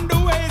up. And the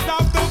ways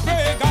of the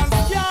pagans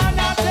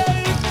cannot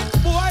tell.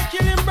 Boy,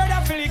 killing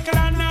brother, flicker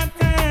and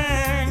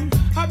nothing.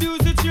 Abuse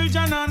the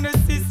children and the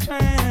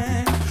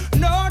system.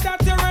 Know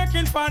that you're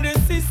working for the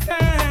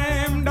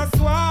system. That's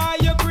why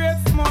you create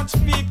so much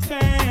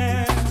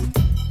victim.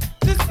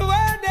 This is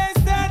where they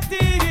set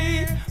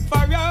it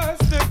for us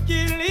to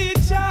kill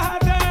each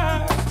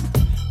other.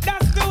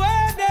 That's the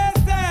way they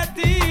set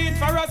it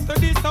for us to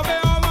disobey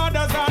our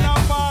mothers and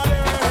our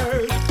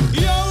fathers.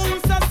 Yo,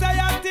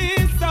 society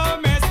is so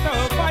messed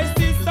up. I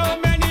see so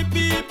many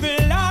people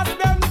lost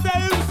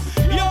themselves.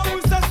 Yo,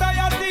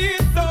 society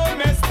is so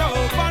messed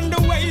up. And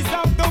the ways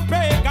of the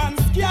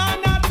pagans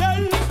cannot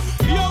tell.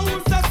 Yo,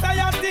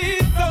 society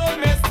is so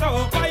messed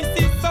up. I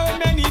see so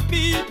many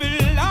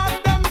people lost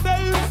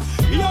themselves.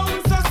 Yo,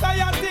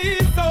 society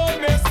is so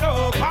messed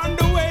up. And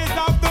the ways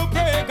of the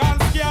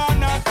pagans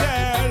cannot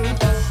tell.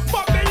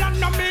 Babylon,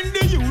 I mean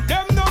the youth,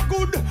 them no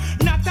good.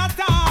 Not at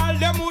all,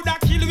 them woulda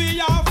kill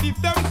we off if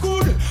them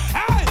could.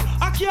 Hey,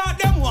 I can't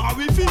them want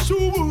we fi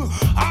shoe.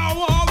 I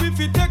want we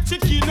fi take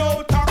chicken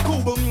out a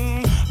cube.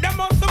 Them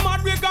must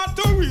mad we got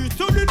to reach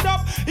to the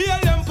top. Hail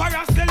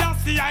Emperor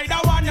Selassie, I the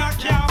one that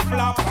can't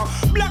flop.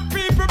 Black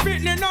people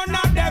beating, none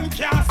of them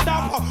can't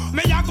stop.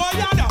 Me a go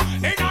yada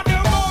in a the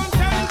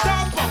mountain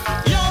top.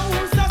 Yo,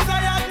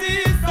 society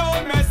is so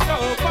messed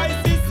up. I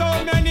see so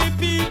many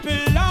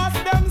people lost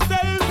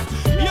themselves.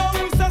 Yo,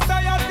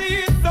 society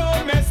is so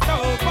messed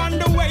up. And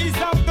the ways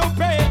of the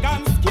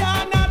pagans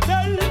cannot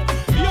tell.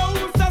 Yo,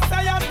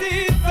 society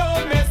is so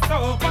messed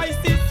up. I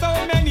see so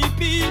many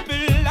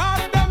people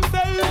lost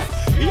themselves.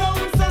 Yo,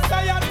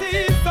 society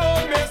is so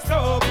messed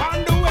up.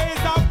 And the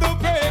ways of the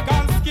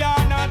pagans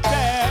cannot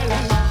tell.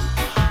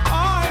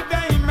 All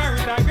they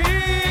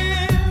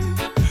murdering,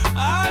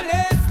 all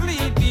they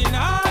sleeping,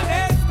 all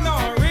they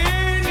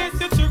snoring. It's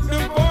the trick the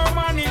poor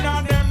man in a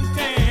them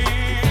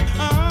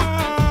thing.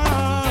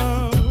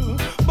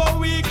 But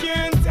we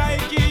can't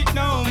take it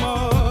no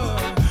more.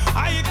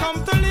 I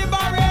come to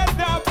liberate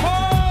the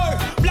poor.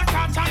 Black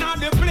cat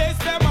and the place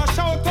them a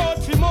shout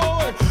out for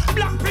more.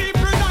 Black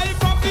people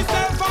life of the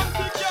self and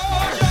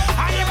secure. I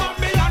am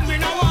Babylon, we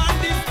no want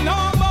this no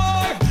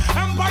more.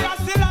 Emperor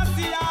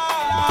Selassie, I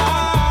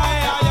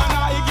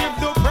give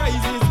the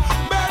praises.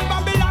 Burn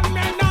Babylon,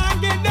 me nah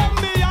give them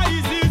me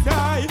eyes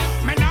high.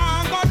 Me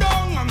nah go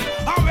down and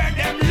where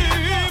them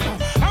live.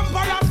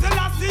 Emperor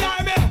Selassie, I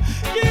me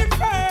give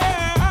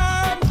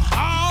them.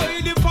 How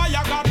the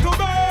fire got to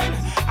burn.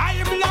 I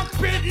Black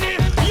Pitney,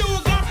 you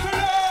got to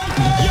learn.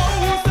 Yo,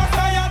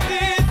 society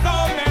is so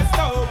messed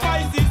up. I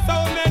see so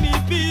many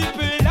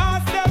people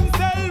lost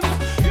themselves.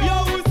 Yo,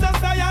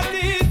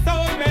 society is so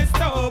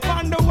messed up.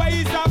 And the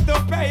ways of the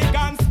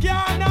pagans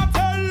cannot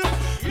tell.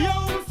 Yo,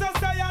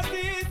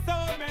 society is so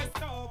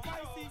messed up. I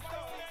see so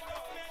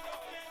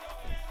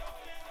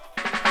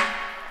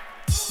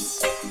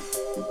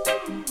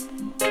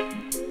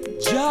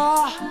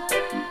Jah,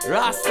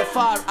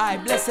 Rastafari,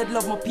 blessed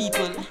love my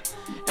people.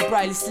 And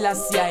probably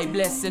Selassie, I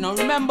bless. And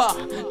remember,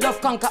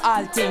 love conquer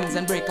all things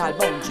and break all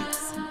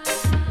boundaries.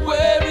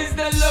 Where is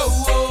the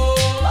love?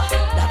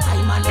 That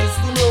time I used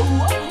to know.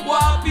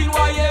 What happened?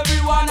 Why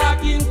everyone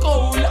acting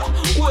cold?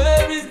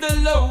 Where is the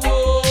love?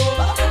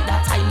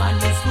 That time I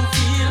used to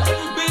feel.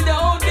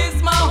 Without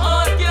this, my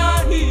heart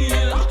can't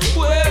heal.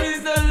 Where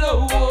is the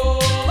love?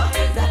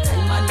 That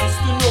time I used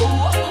to know.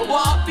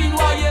 What happened?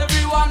 Why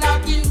everyone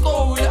acting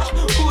cold?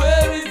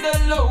 Where is the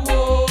love?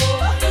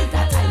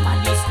 That time I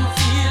used to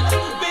feel.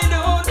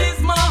 Without this,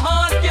 my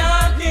heart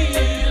can't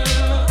heal.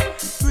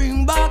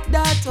 Bring back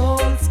that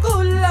old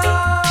school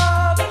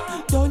love.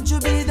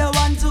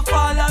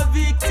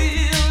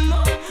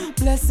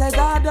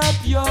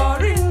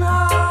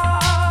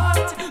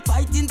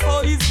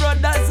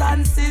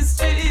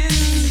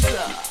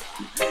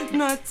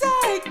 not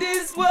take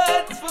these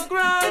words for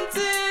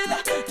granted.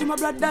 To my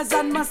brothers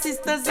and my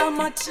sisters,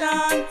 I'ma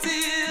chant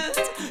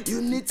it.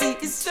 Unity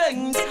is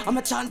strength, I'ma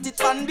chant it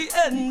from the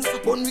ends.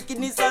 Born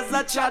wickedness as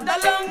a child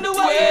along the way.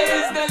 Where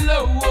is the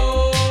love?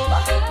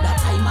 That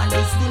time I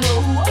used to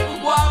know.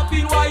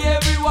 Whopping why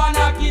everyone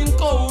acting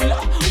cold.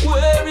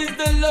 Where is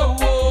the love?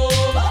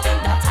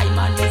 That time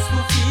I used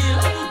to feel.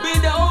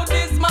 Without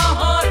this my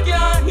heart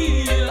can't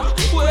heal.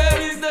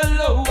 Where is the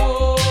love?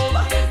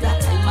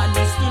 That time I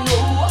used to know.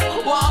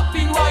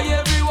 Whopping why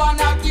everyone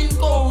acting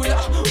cold.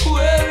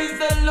 Where is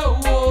the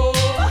love?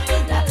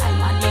 That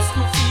time I used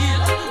to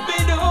feel.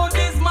 Without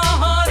this my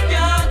heart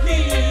can't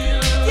heal.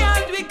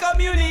 Can't we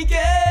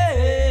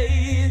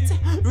communicate?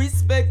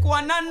 Respect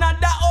one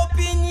another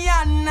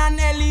opinion and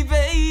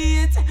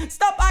elevate.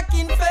 Stop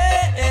acting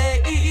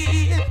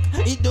fake.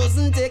 It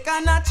doesn't take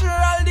a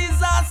natural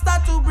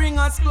disaster to bring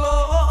us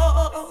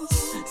close.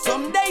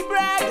 Some they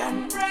brag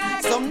and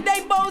some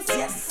they boast,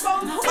 yes.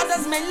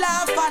 Others may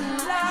laugh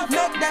and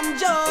make them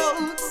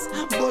jokes.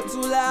 But to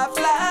laugh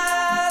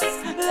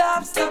last,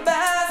 laugh's the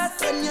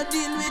best when you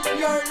deal with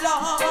your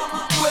love.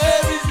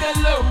 Where is the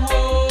love?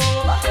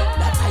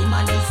 That time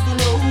I used to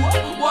know.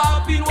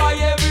 Whopping why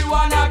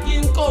everyone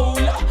acting cold.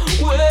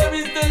 Where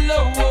is the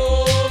love?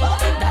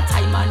 That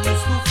time I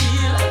used to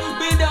feel.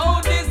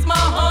 Without this my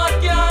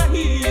heart can't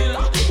heal.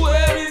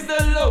 Where is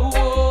the love?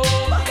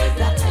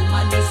 That time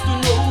I used to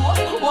know.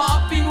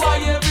 Whopping why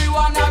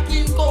everyone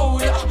acting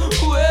cold.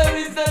 Where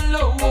is the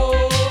love?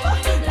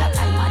 That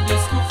time I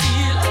used to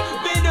feel.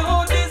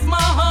 Without this my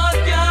heart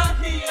can't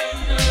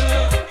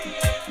heal.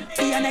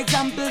 Be an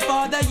example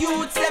for the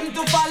youths them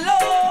to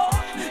follow.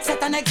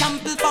 Set an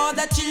example for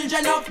the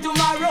children of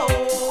tomorrow.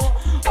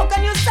 How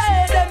can you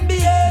say them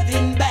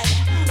behaving bad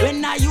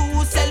when I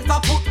you self a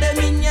put them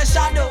in your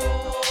shadow?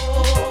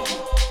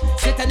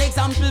 Set an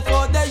example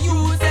for the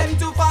youth them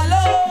to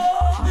follow.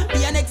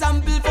 Be an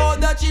example for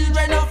the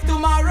children of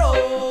tomorrow.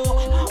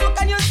 How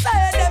can you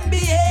say them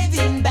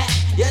behaving bad?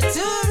 You're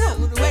too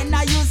rude when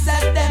I you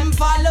self them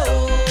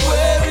follow.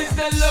 Where is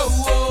the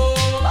love?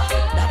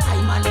 That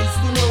time I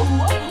used to know.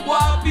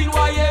 Whopping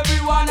why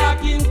everyone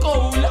acting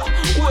cold.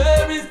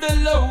 Where is the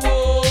love?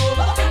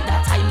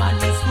 That time I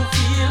used to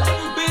feel.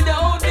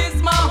 Without this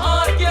my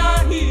heart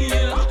can't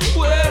heal.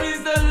 Where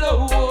is the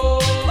love?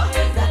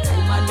 That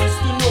time I used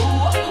to know.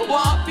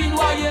 Whopping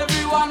why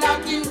everyone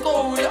acting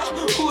cold.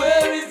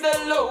 Where is the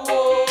love?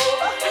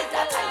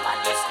 That time I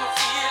used to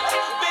feel.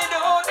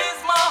 Without this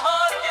my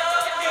heart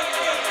can't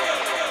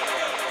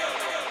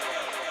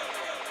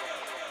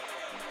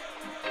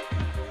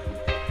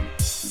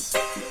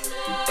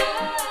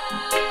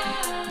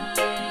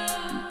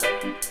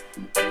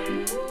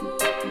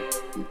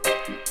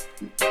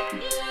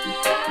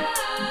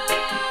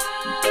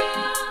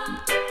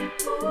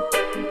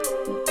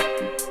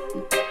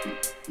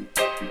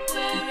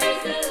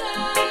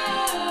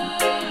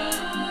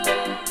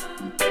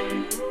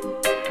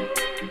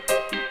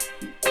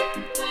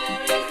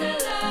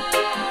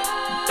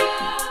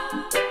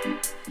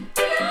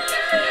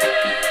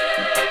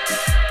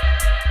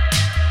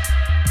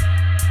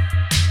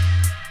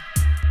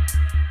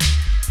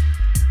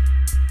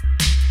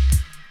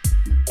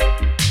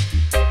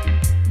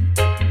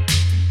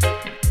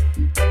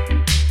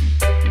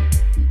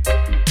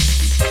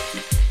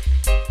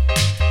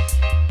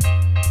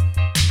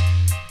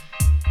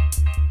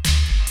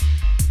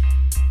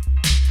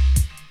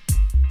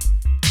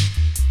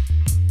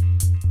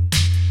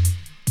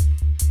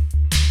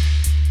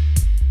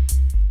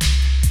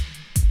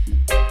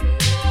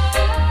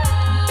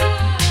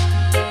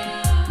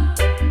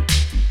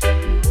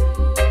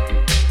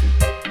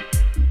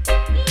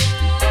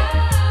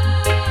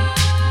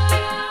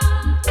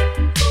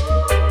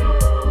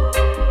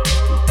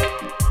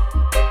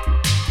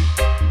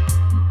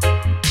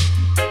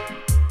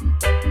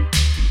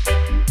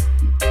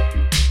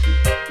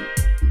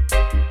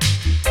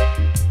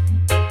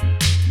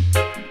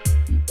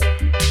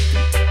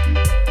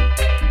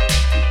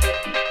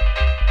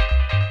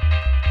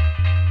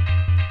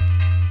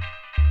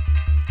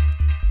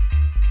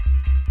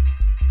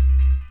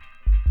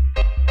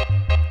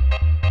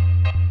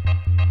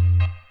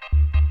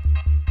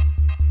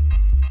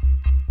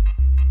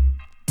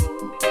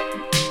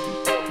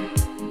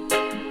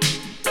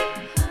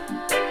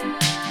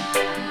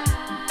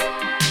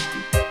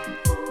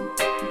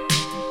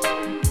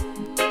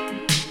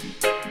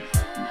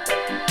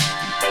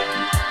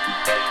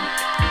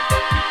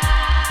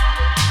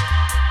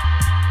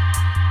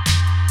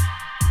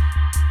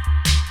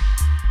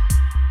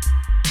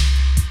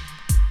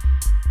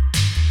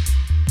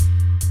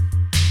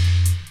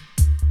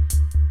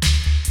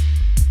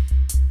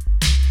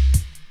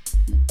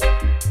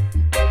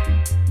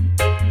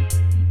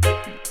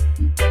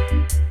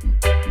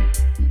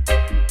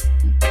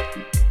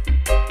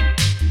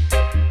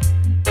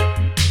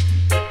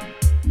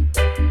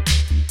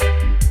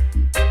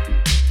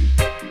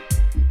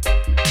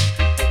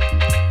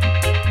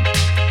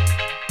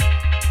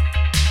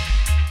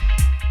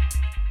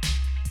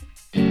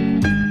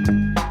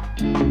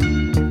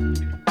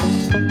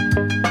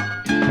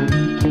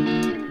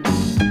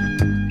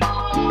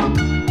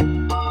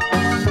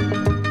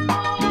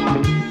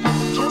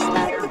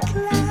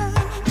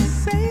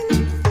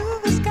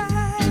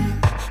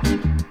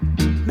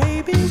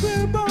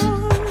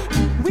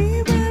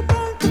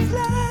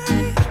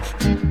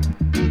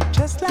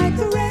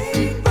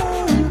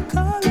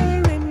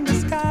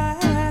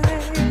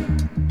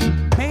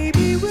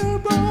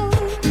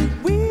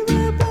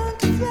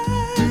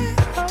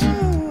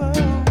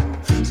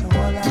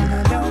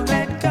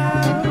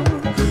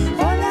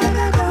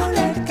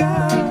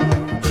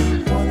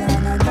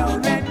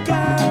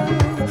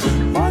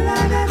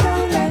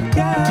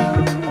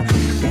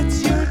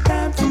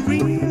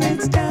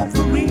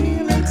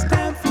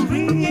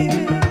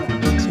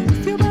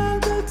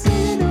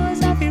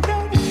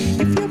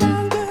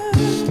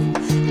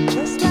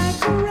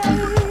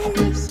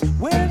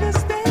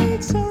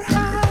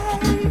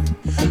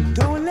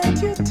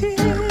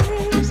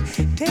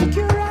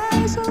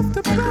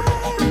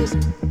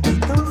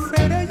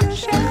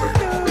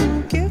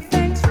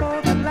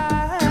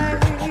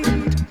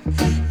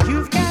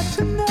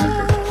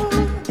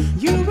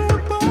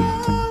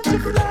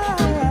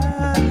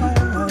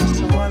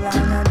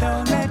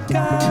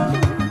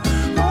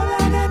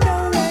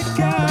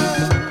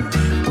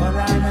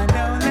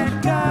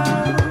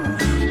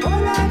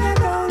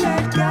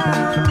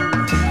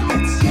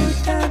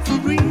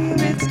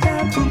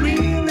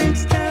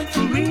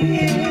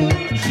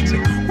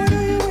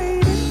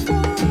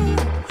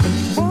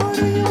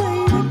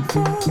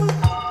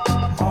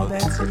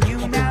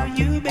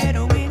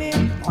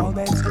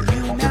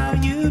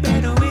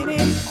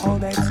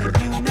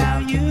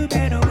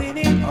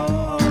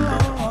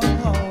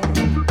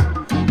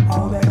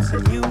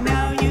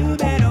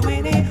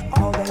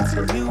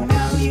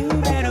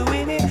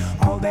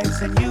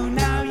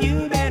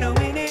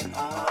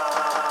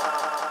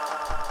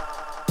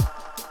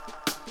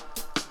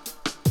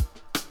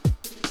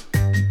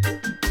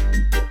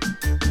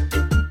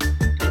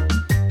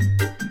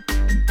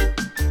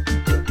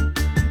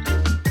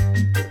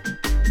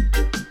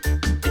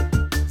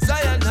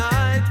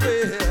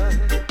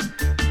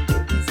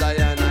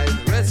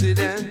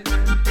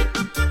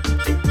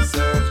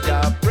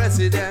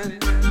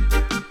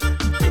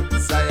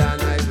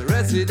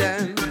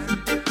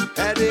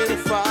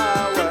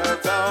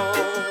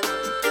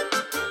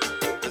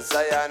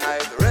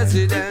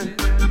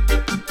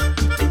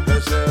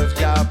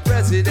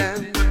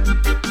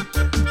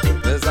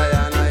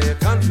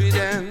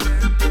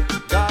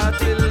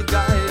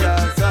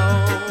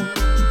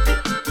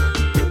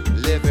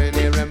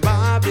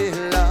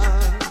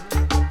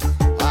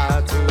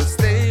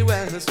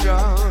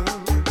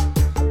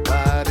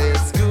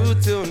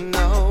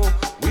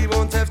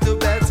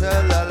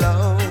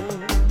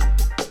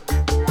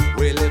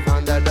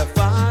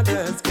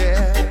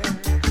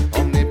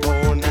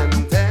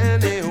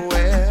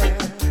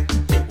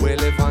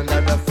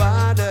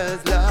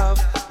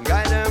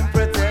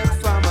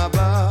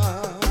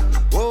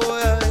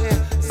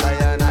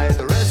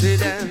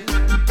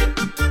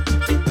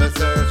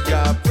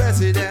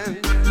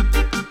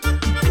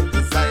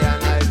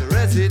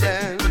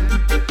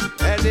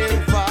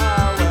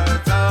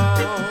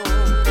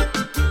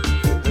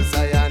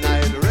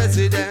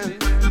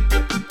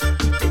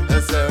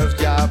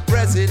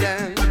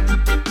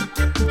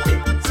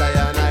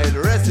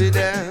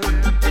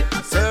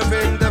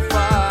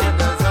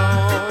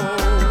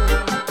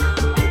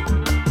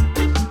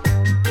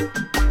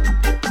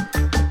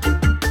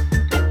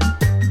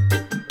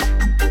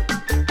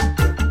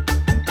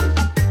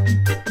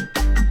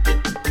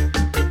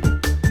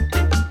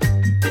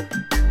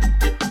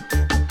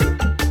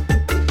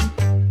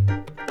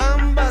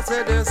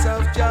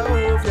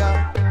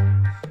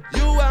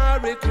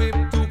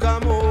equipped to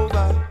come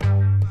over.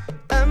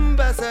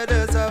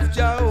 Ambassadors of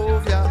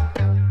Jehovah,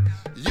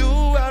 you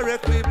are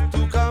equipped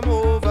to come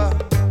over.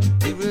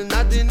 We will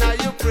not deny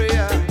your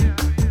prayer,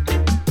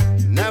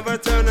 never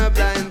turn a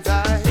blind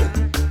eye.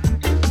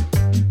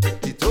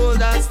 He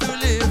told us to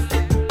live,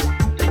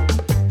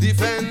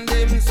 defend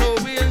him so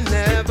we'll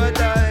never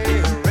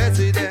die.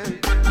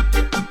 Resident,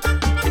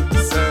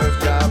 serve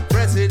your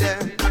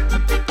president,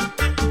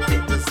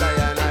 the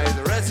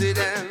cyanide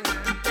resident,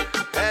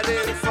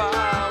 heading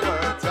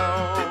forward town.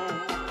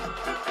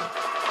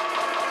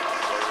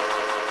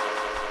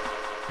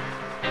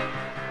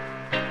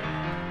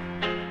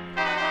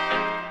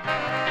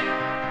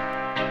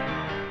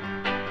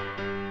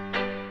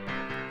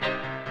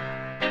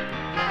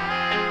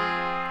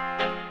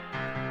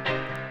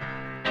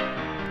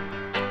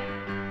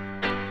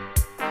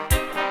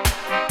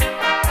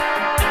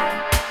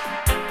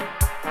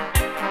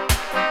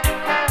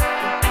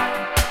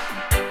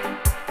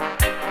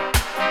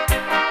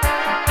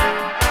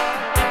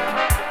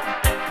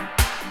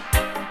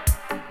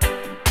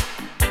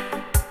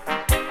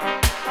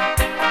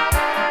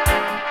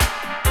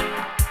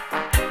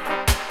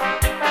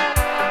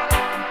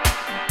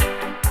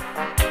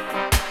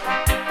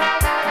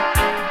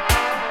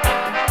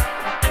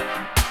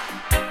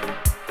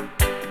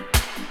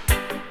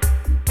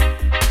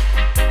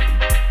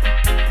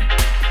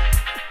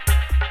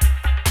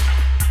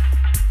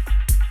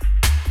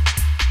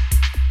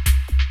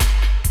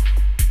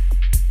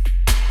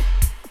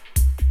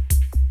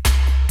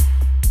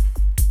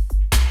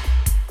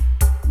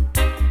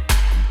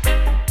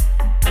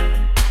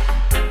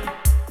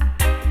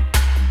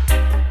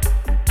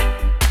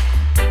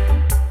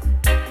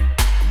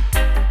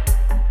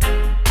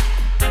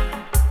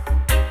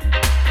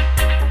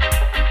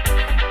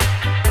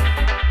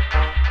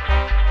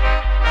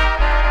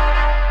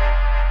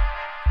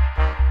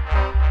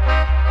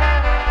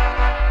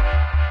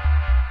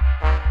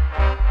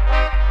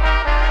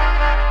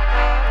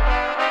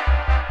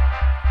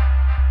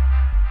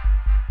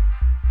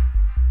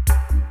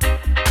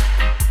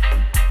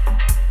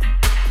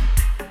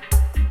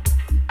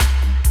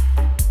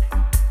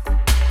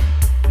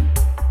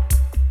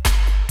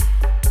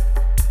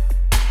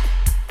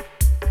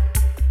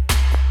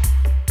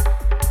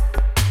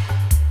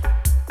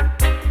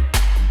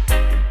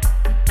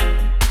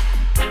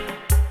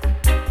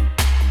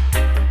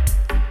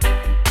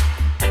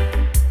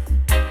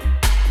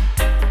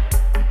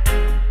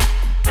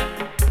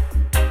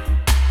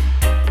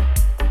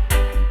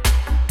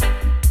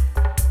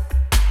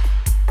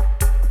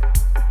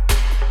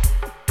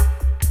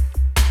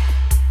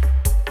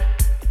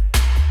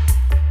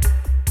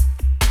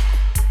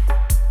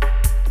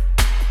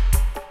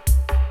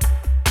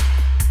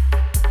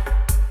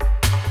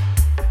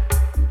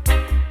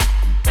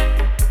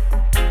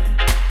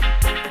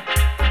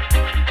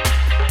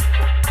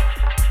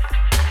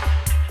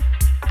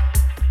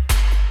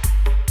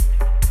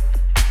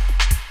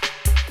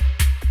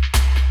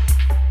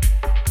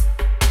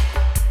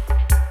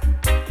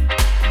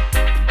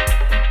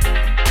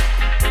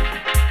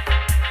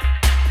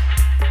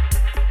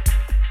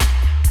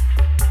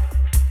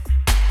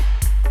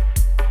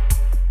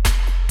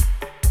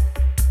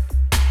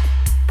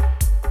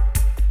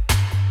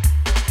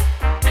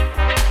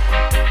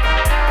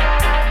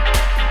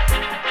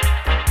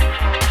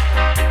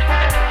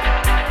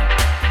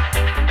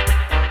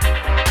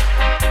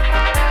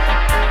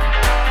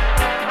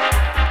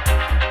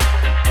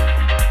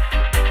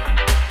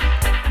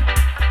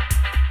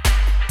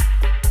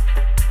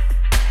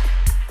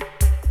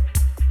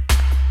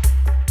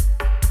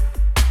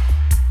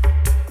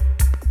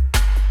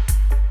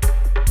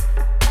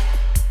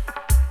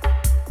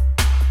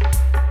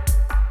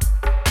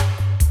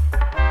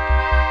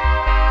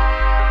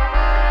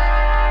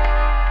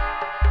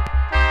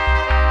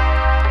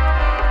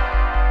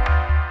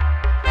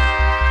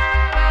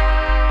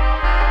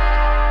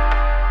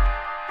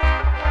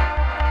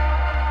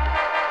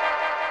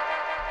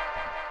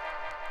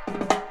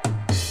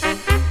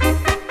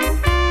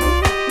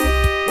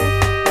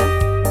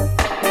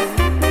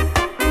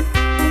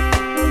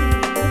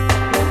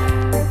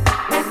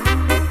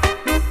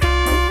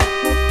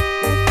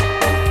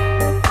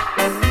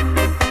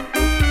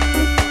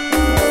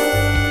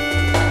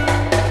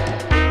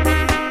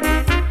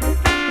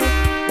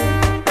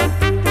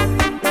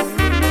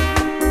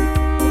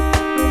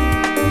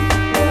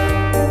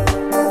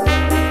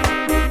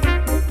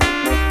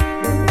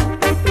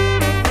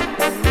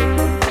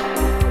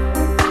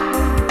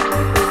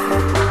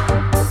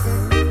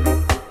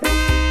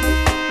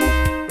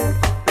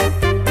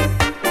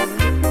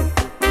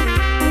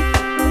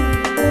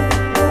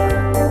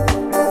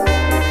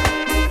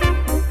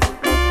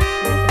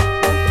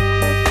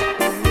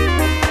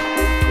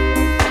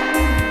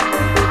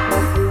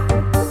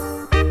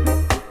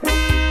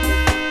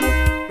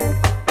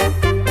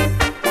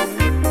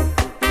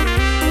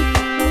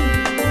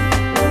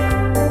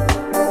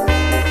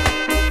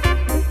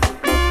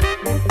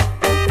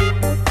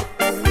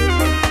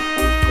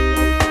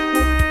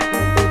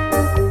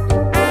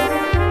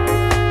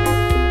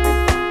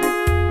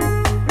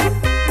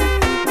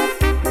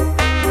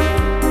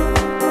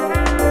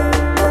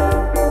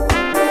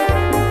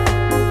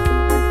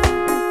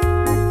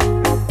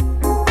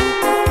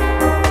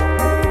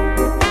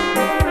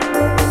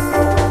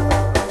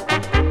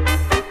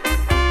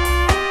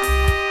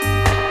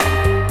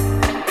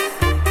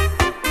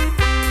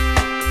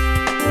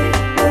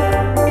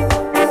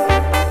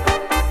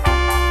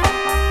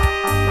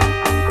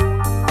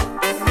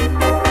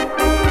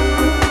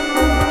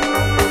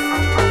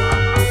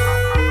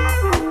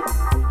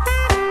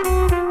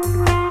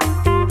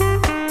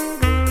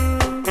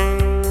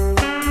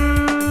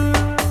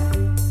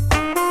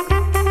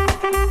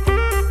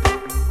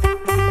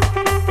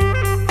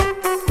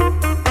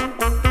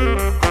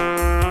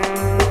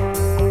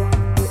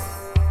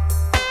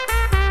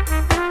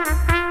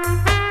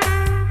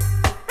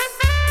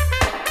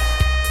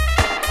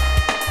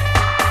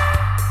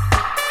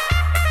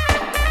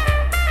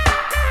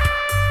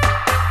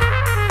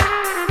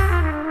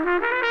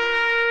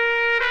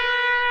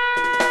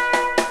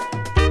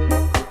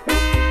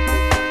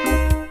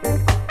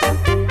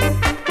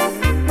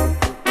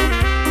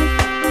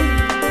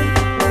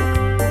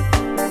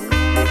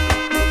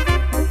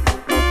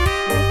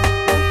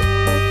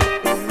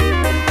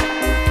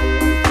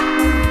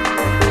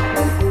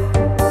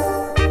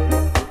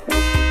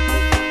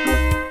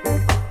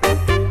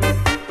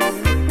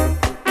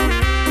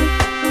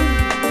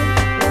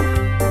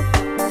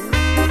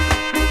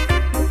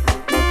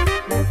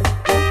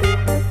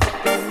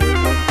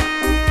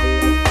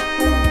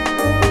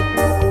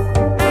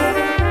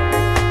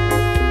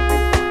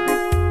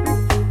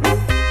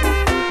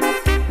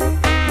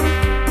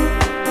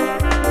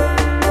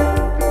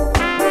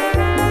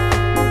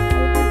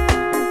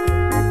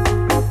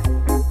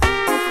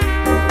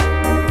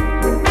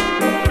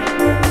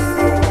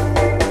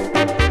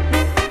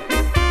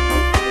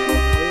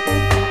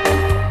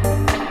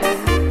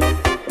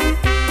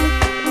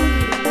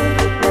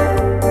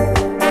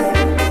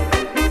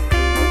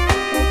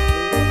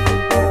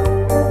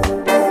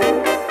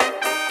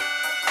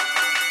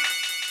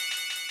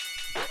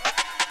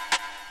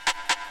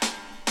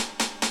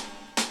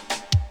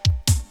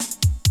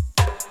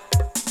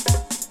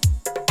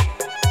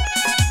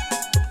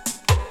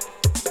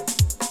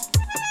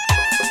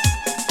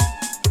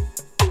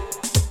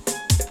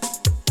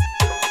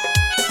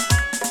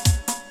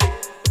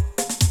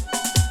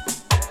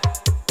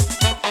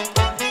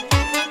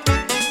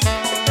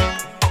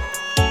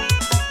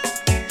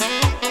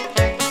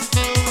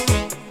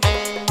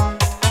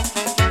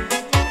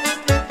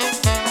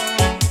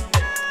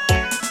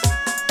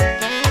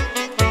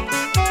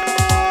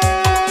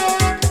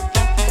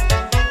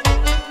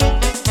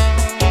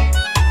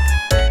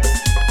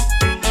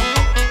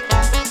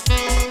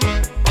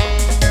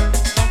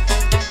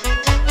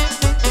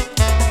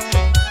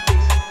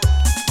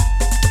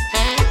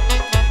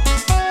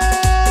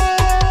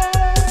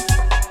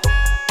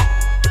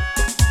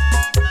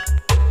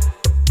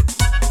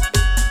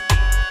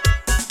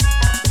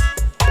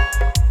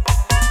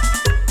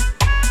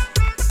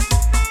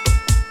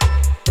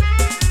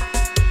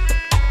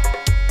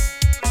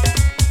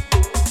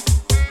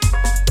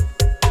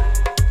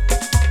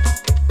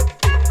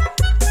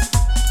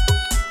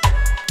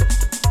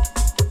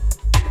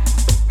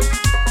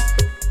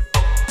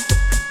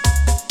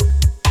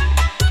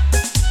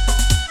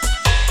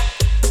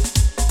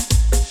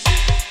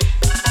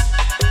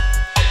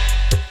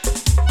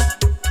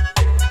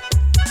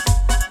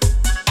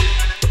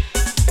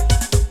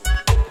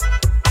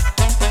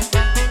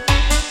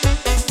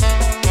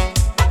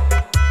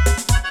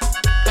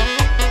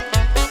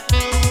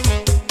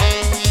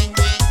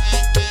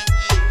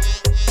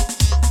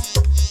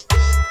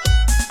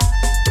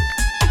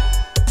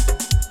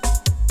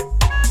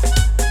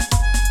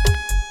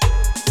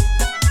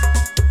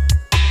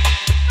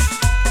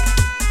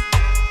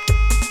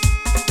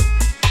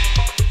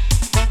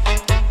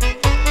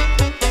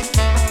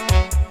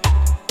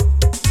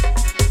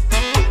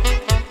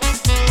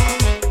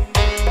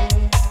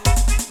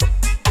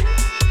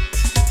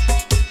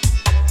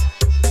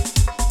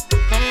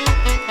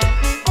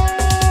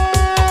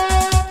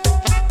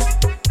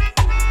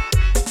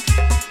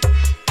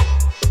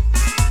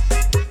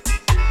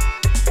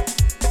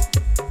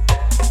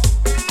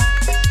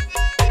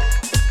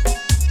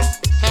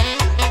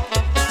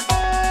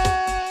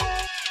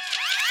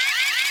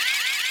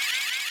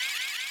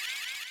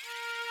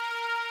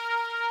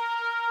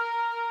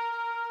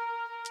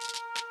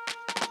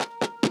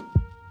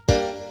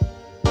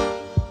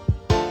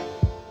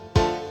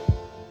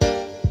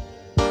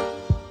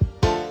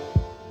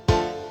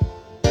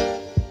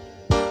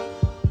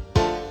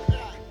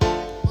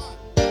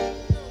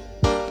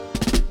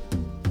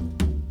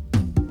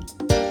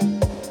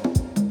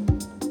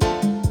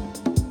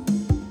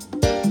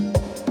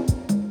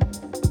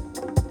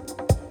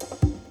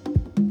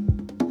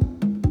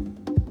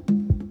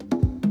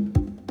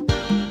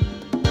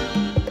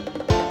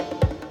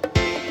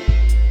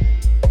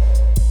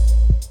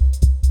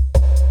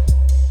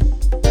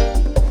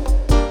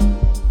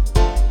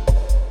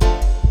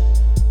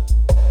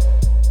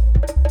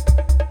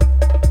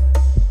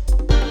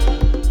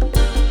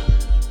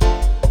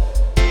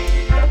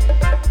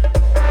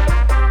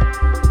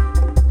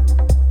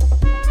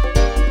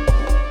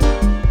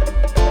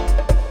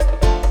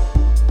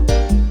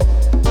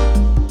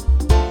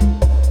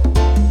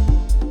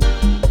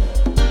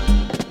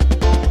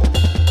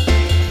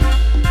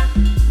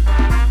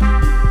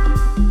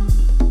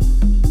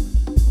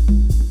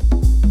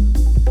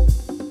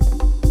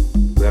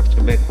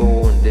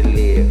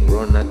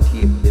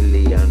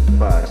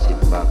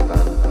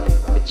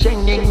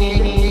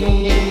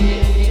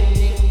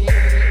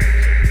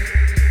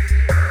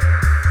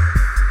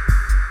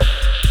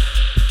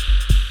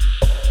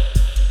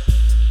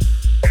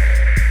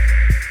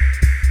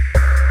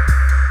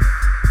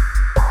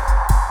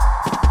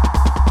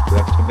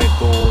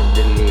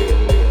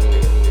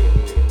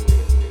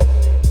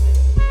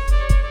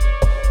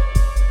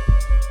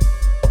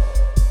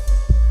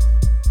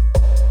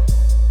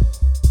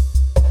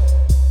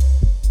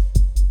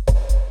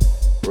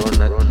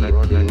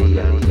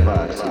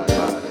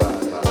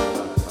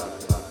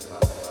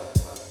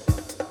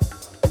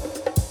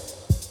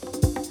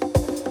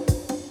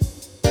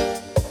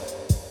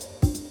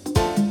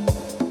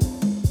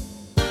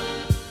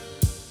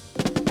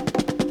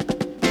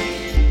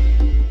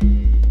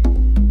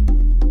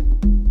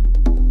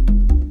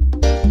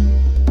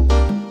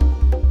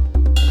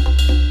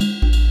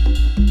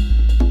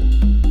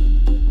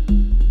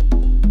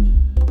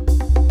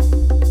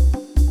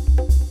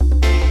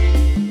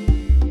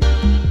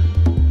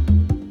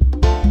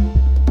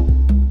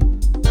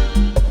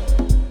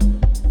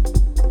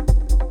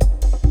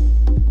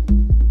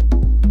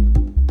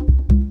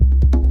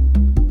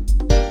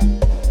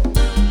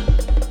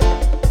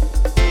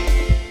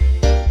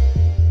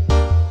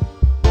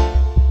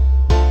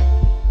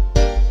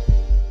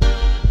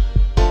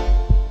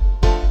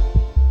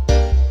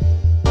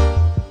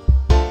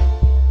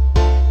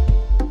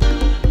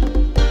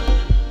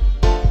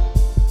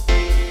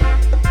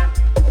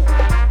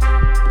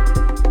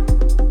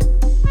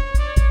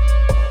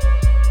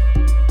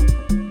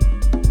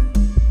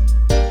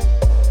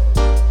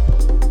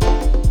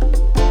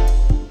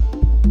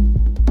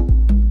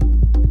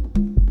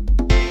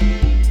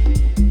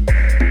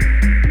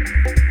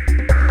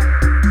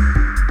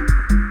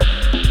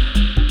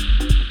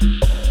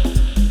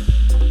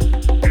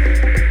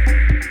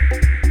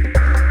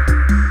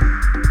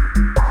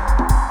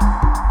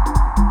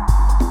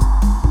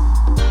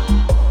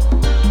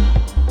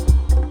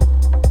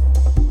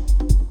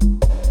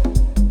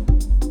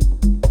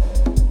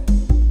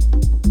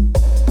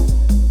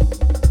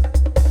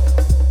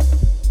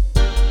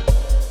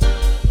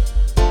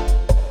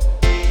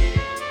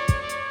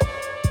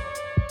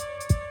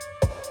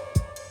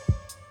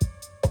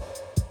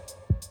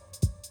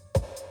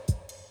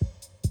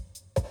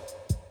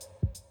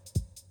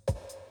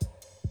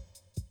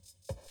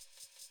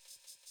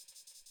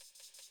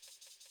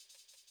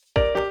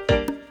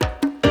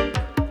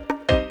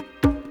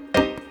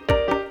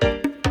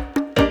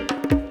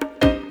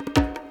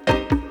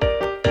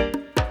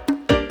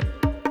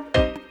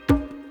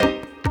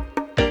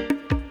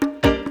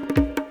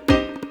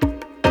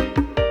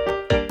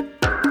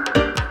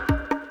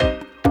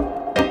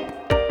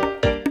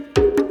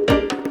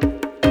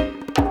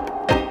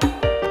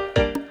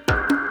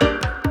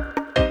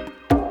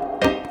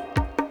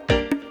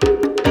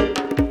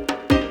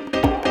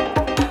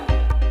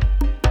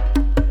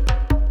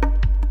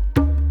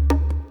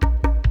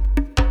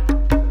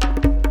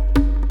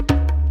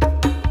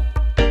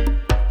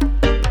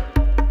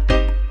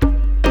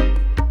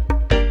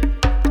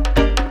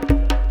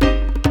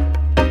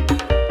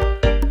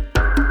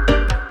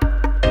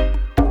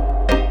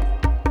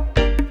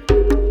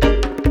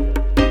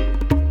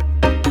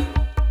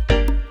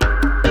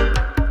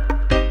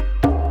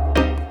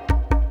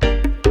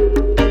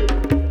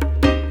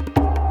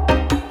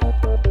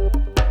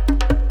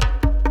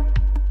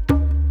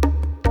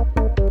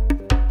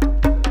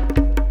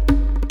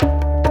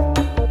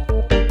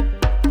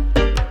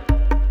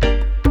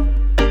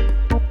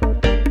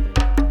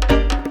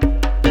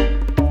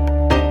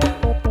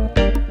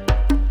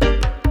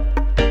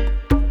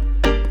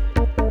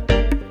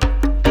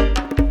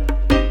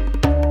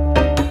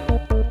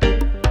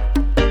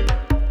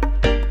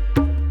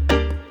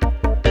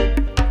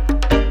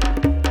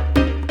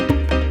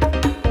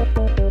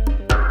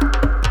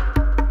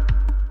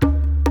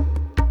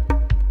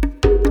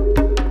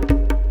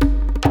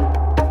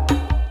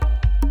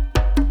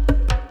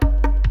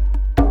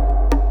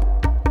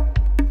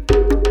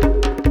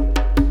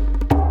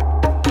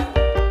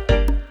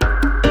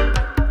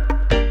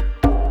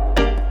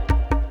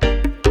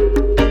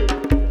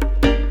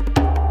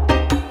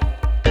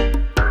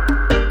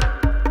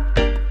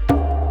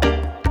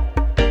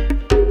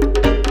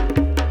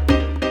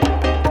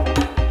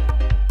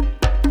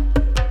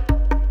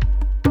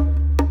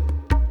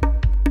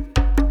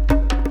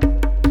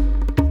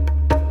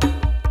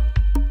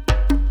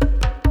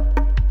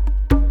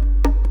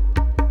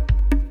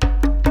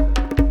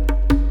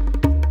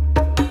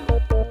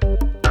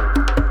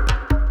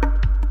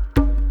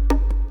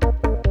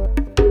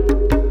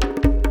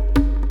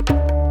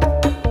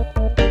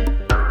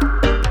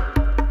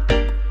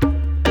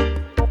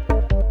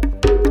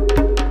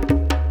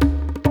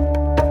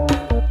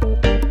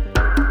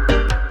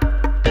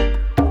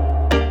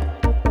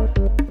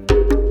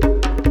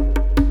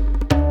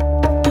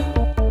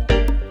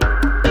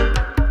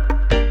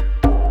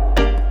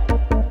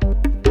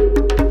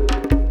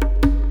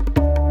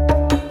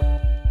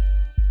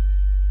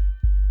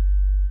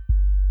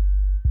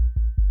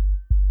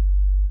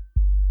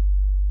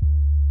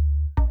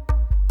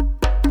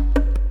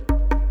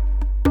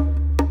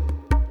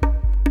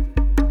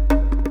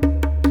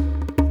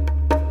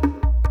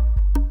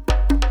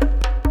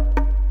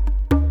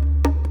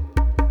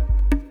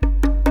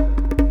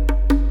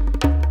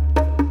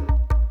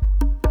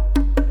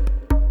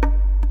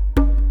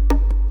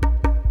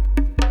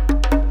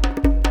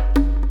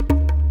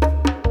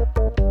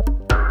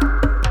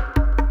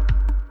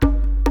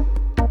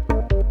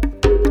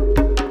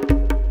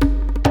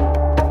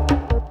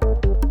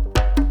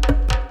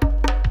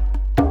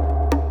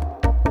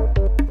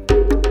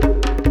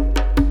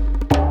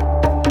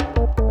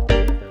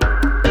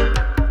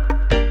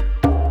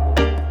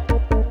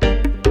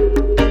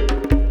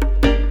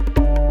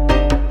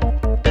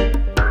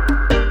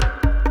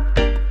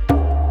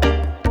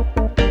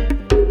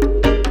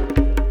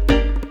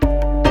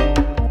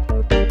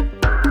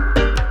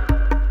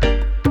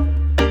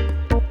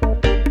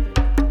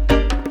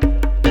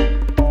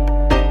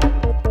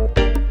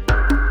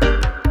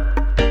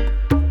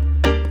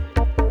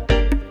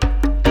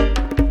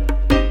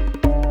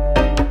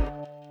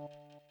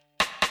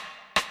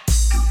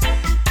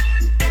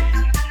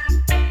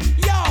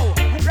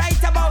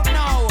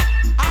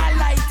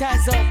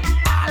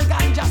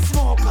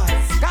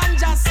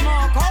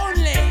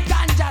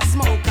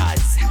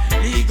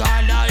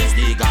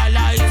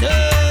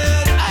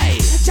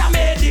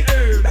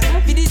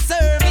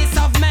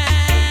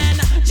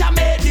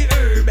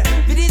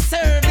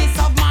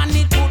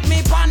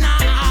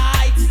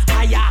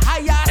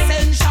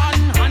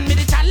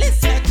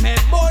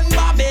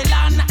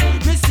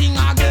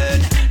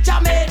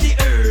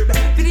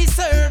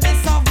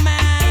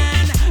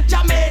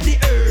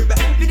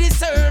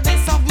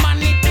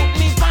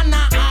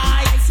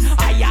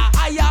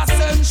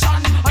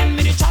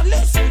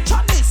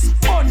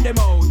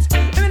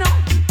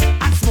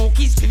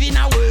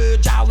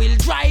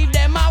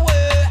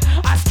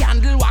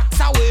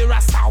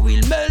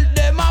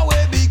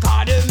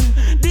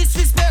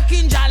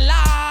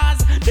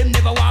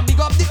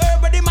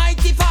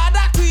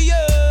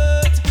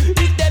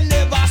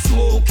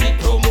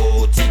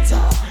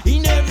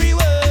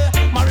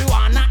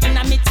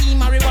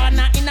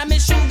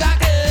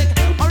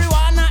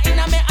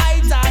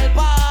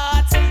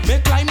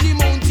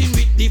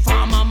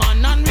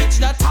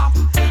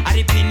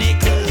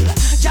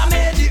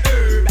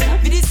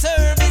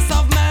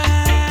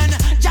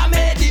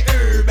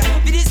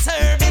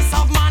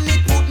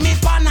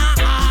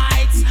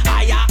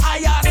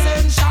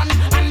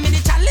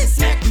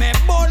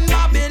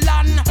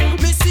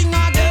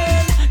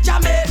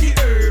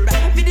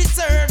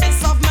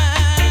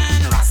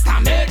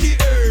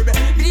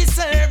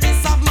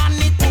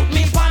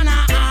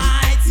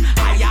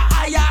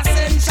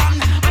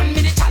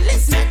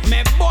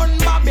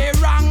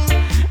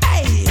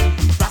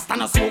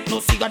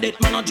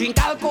 no drink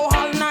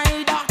alcohol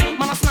neither.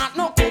 Man a snort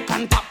no coke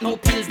and pop no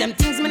pills. Them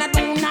things me not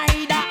do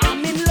neither.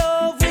 I'm in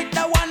love with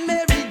the one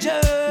Mary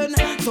Jane.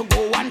 So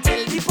go and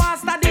tell the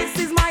pastor this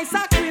is my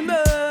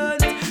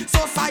sacrament.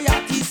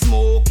 Society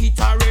smoke it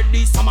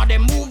already. Some of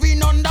them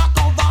moving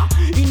undercover.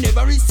 In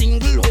every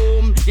single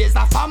home there's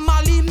a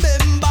family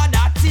member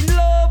that's in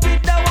love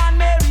with the one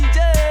Mary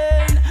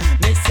Jane.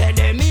 Me say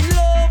them in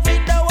love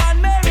with the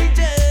one Mary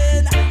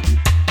Jane.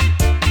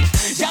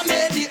 Jah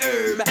made the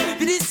herb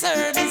for the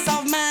service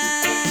of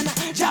man.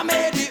 Jah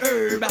made the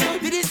herb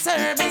for the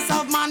service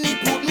of man. He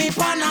put me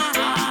on a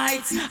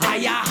heights,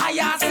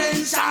 higher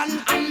ascension.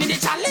 And me the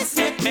chalice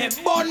make me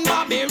burn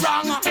Bobby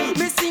wrong.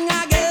 Me sing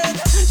again.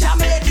 Jah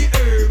made the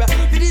herb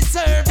for the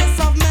service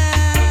of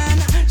man.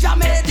 Jah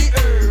made the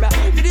herb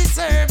for the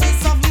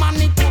service of man.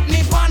 He put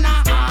me on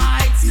a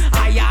heights,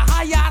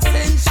 higher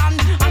ascension.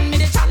 And me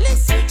the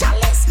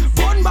chalice,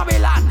 burn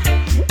Babylon.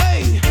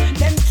 Hey,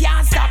 them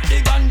can't stop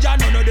the ganja,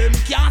 none of them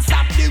can't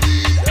stop the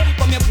weed.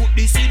 Come you put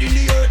the seed in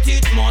the earth,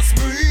 it must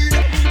breed.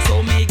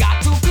 So me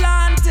got to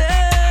plant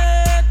it.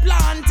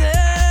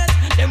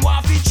 Them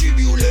want to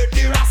tribulate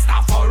the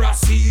Rasta for a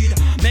seed.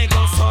 Make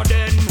us so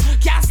them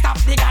can't stop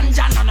the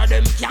ganja, none of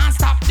them can't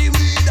stop the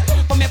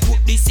weed. Come you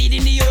put the seed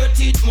in the earth,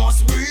 it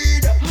must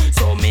breed.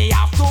 So me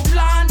have to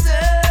plant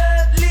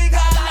it,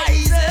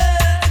 legalize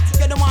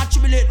it. You don't want to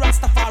tribulate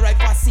Rastafari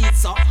for seed,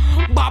 so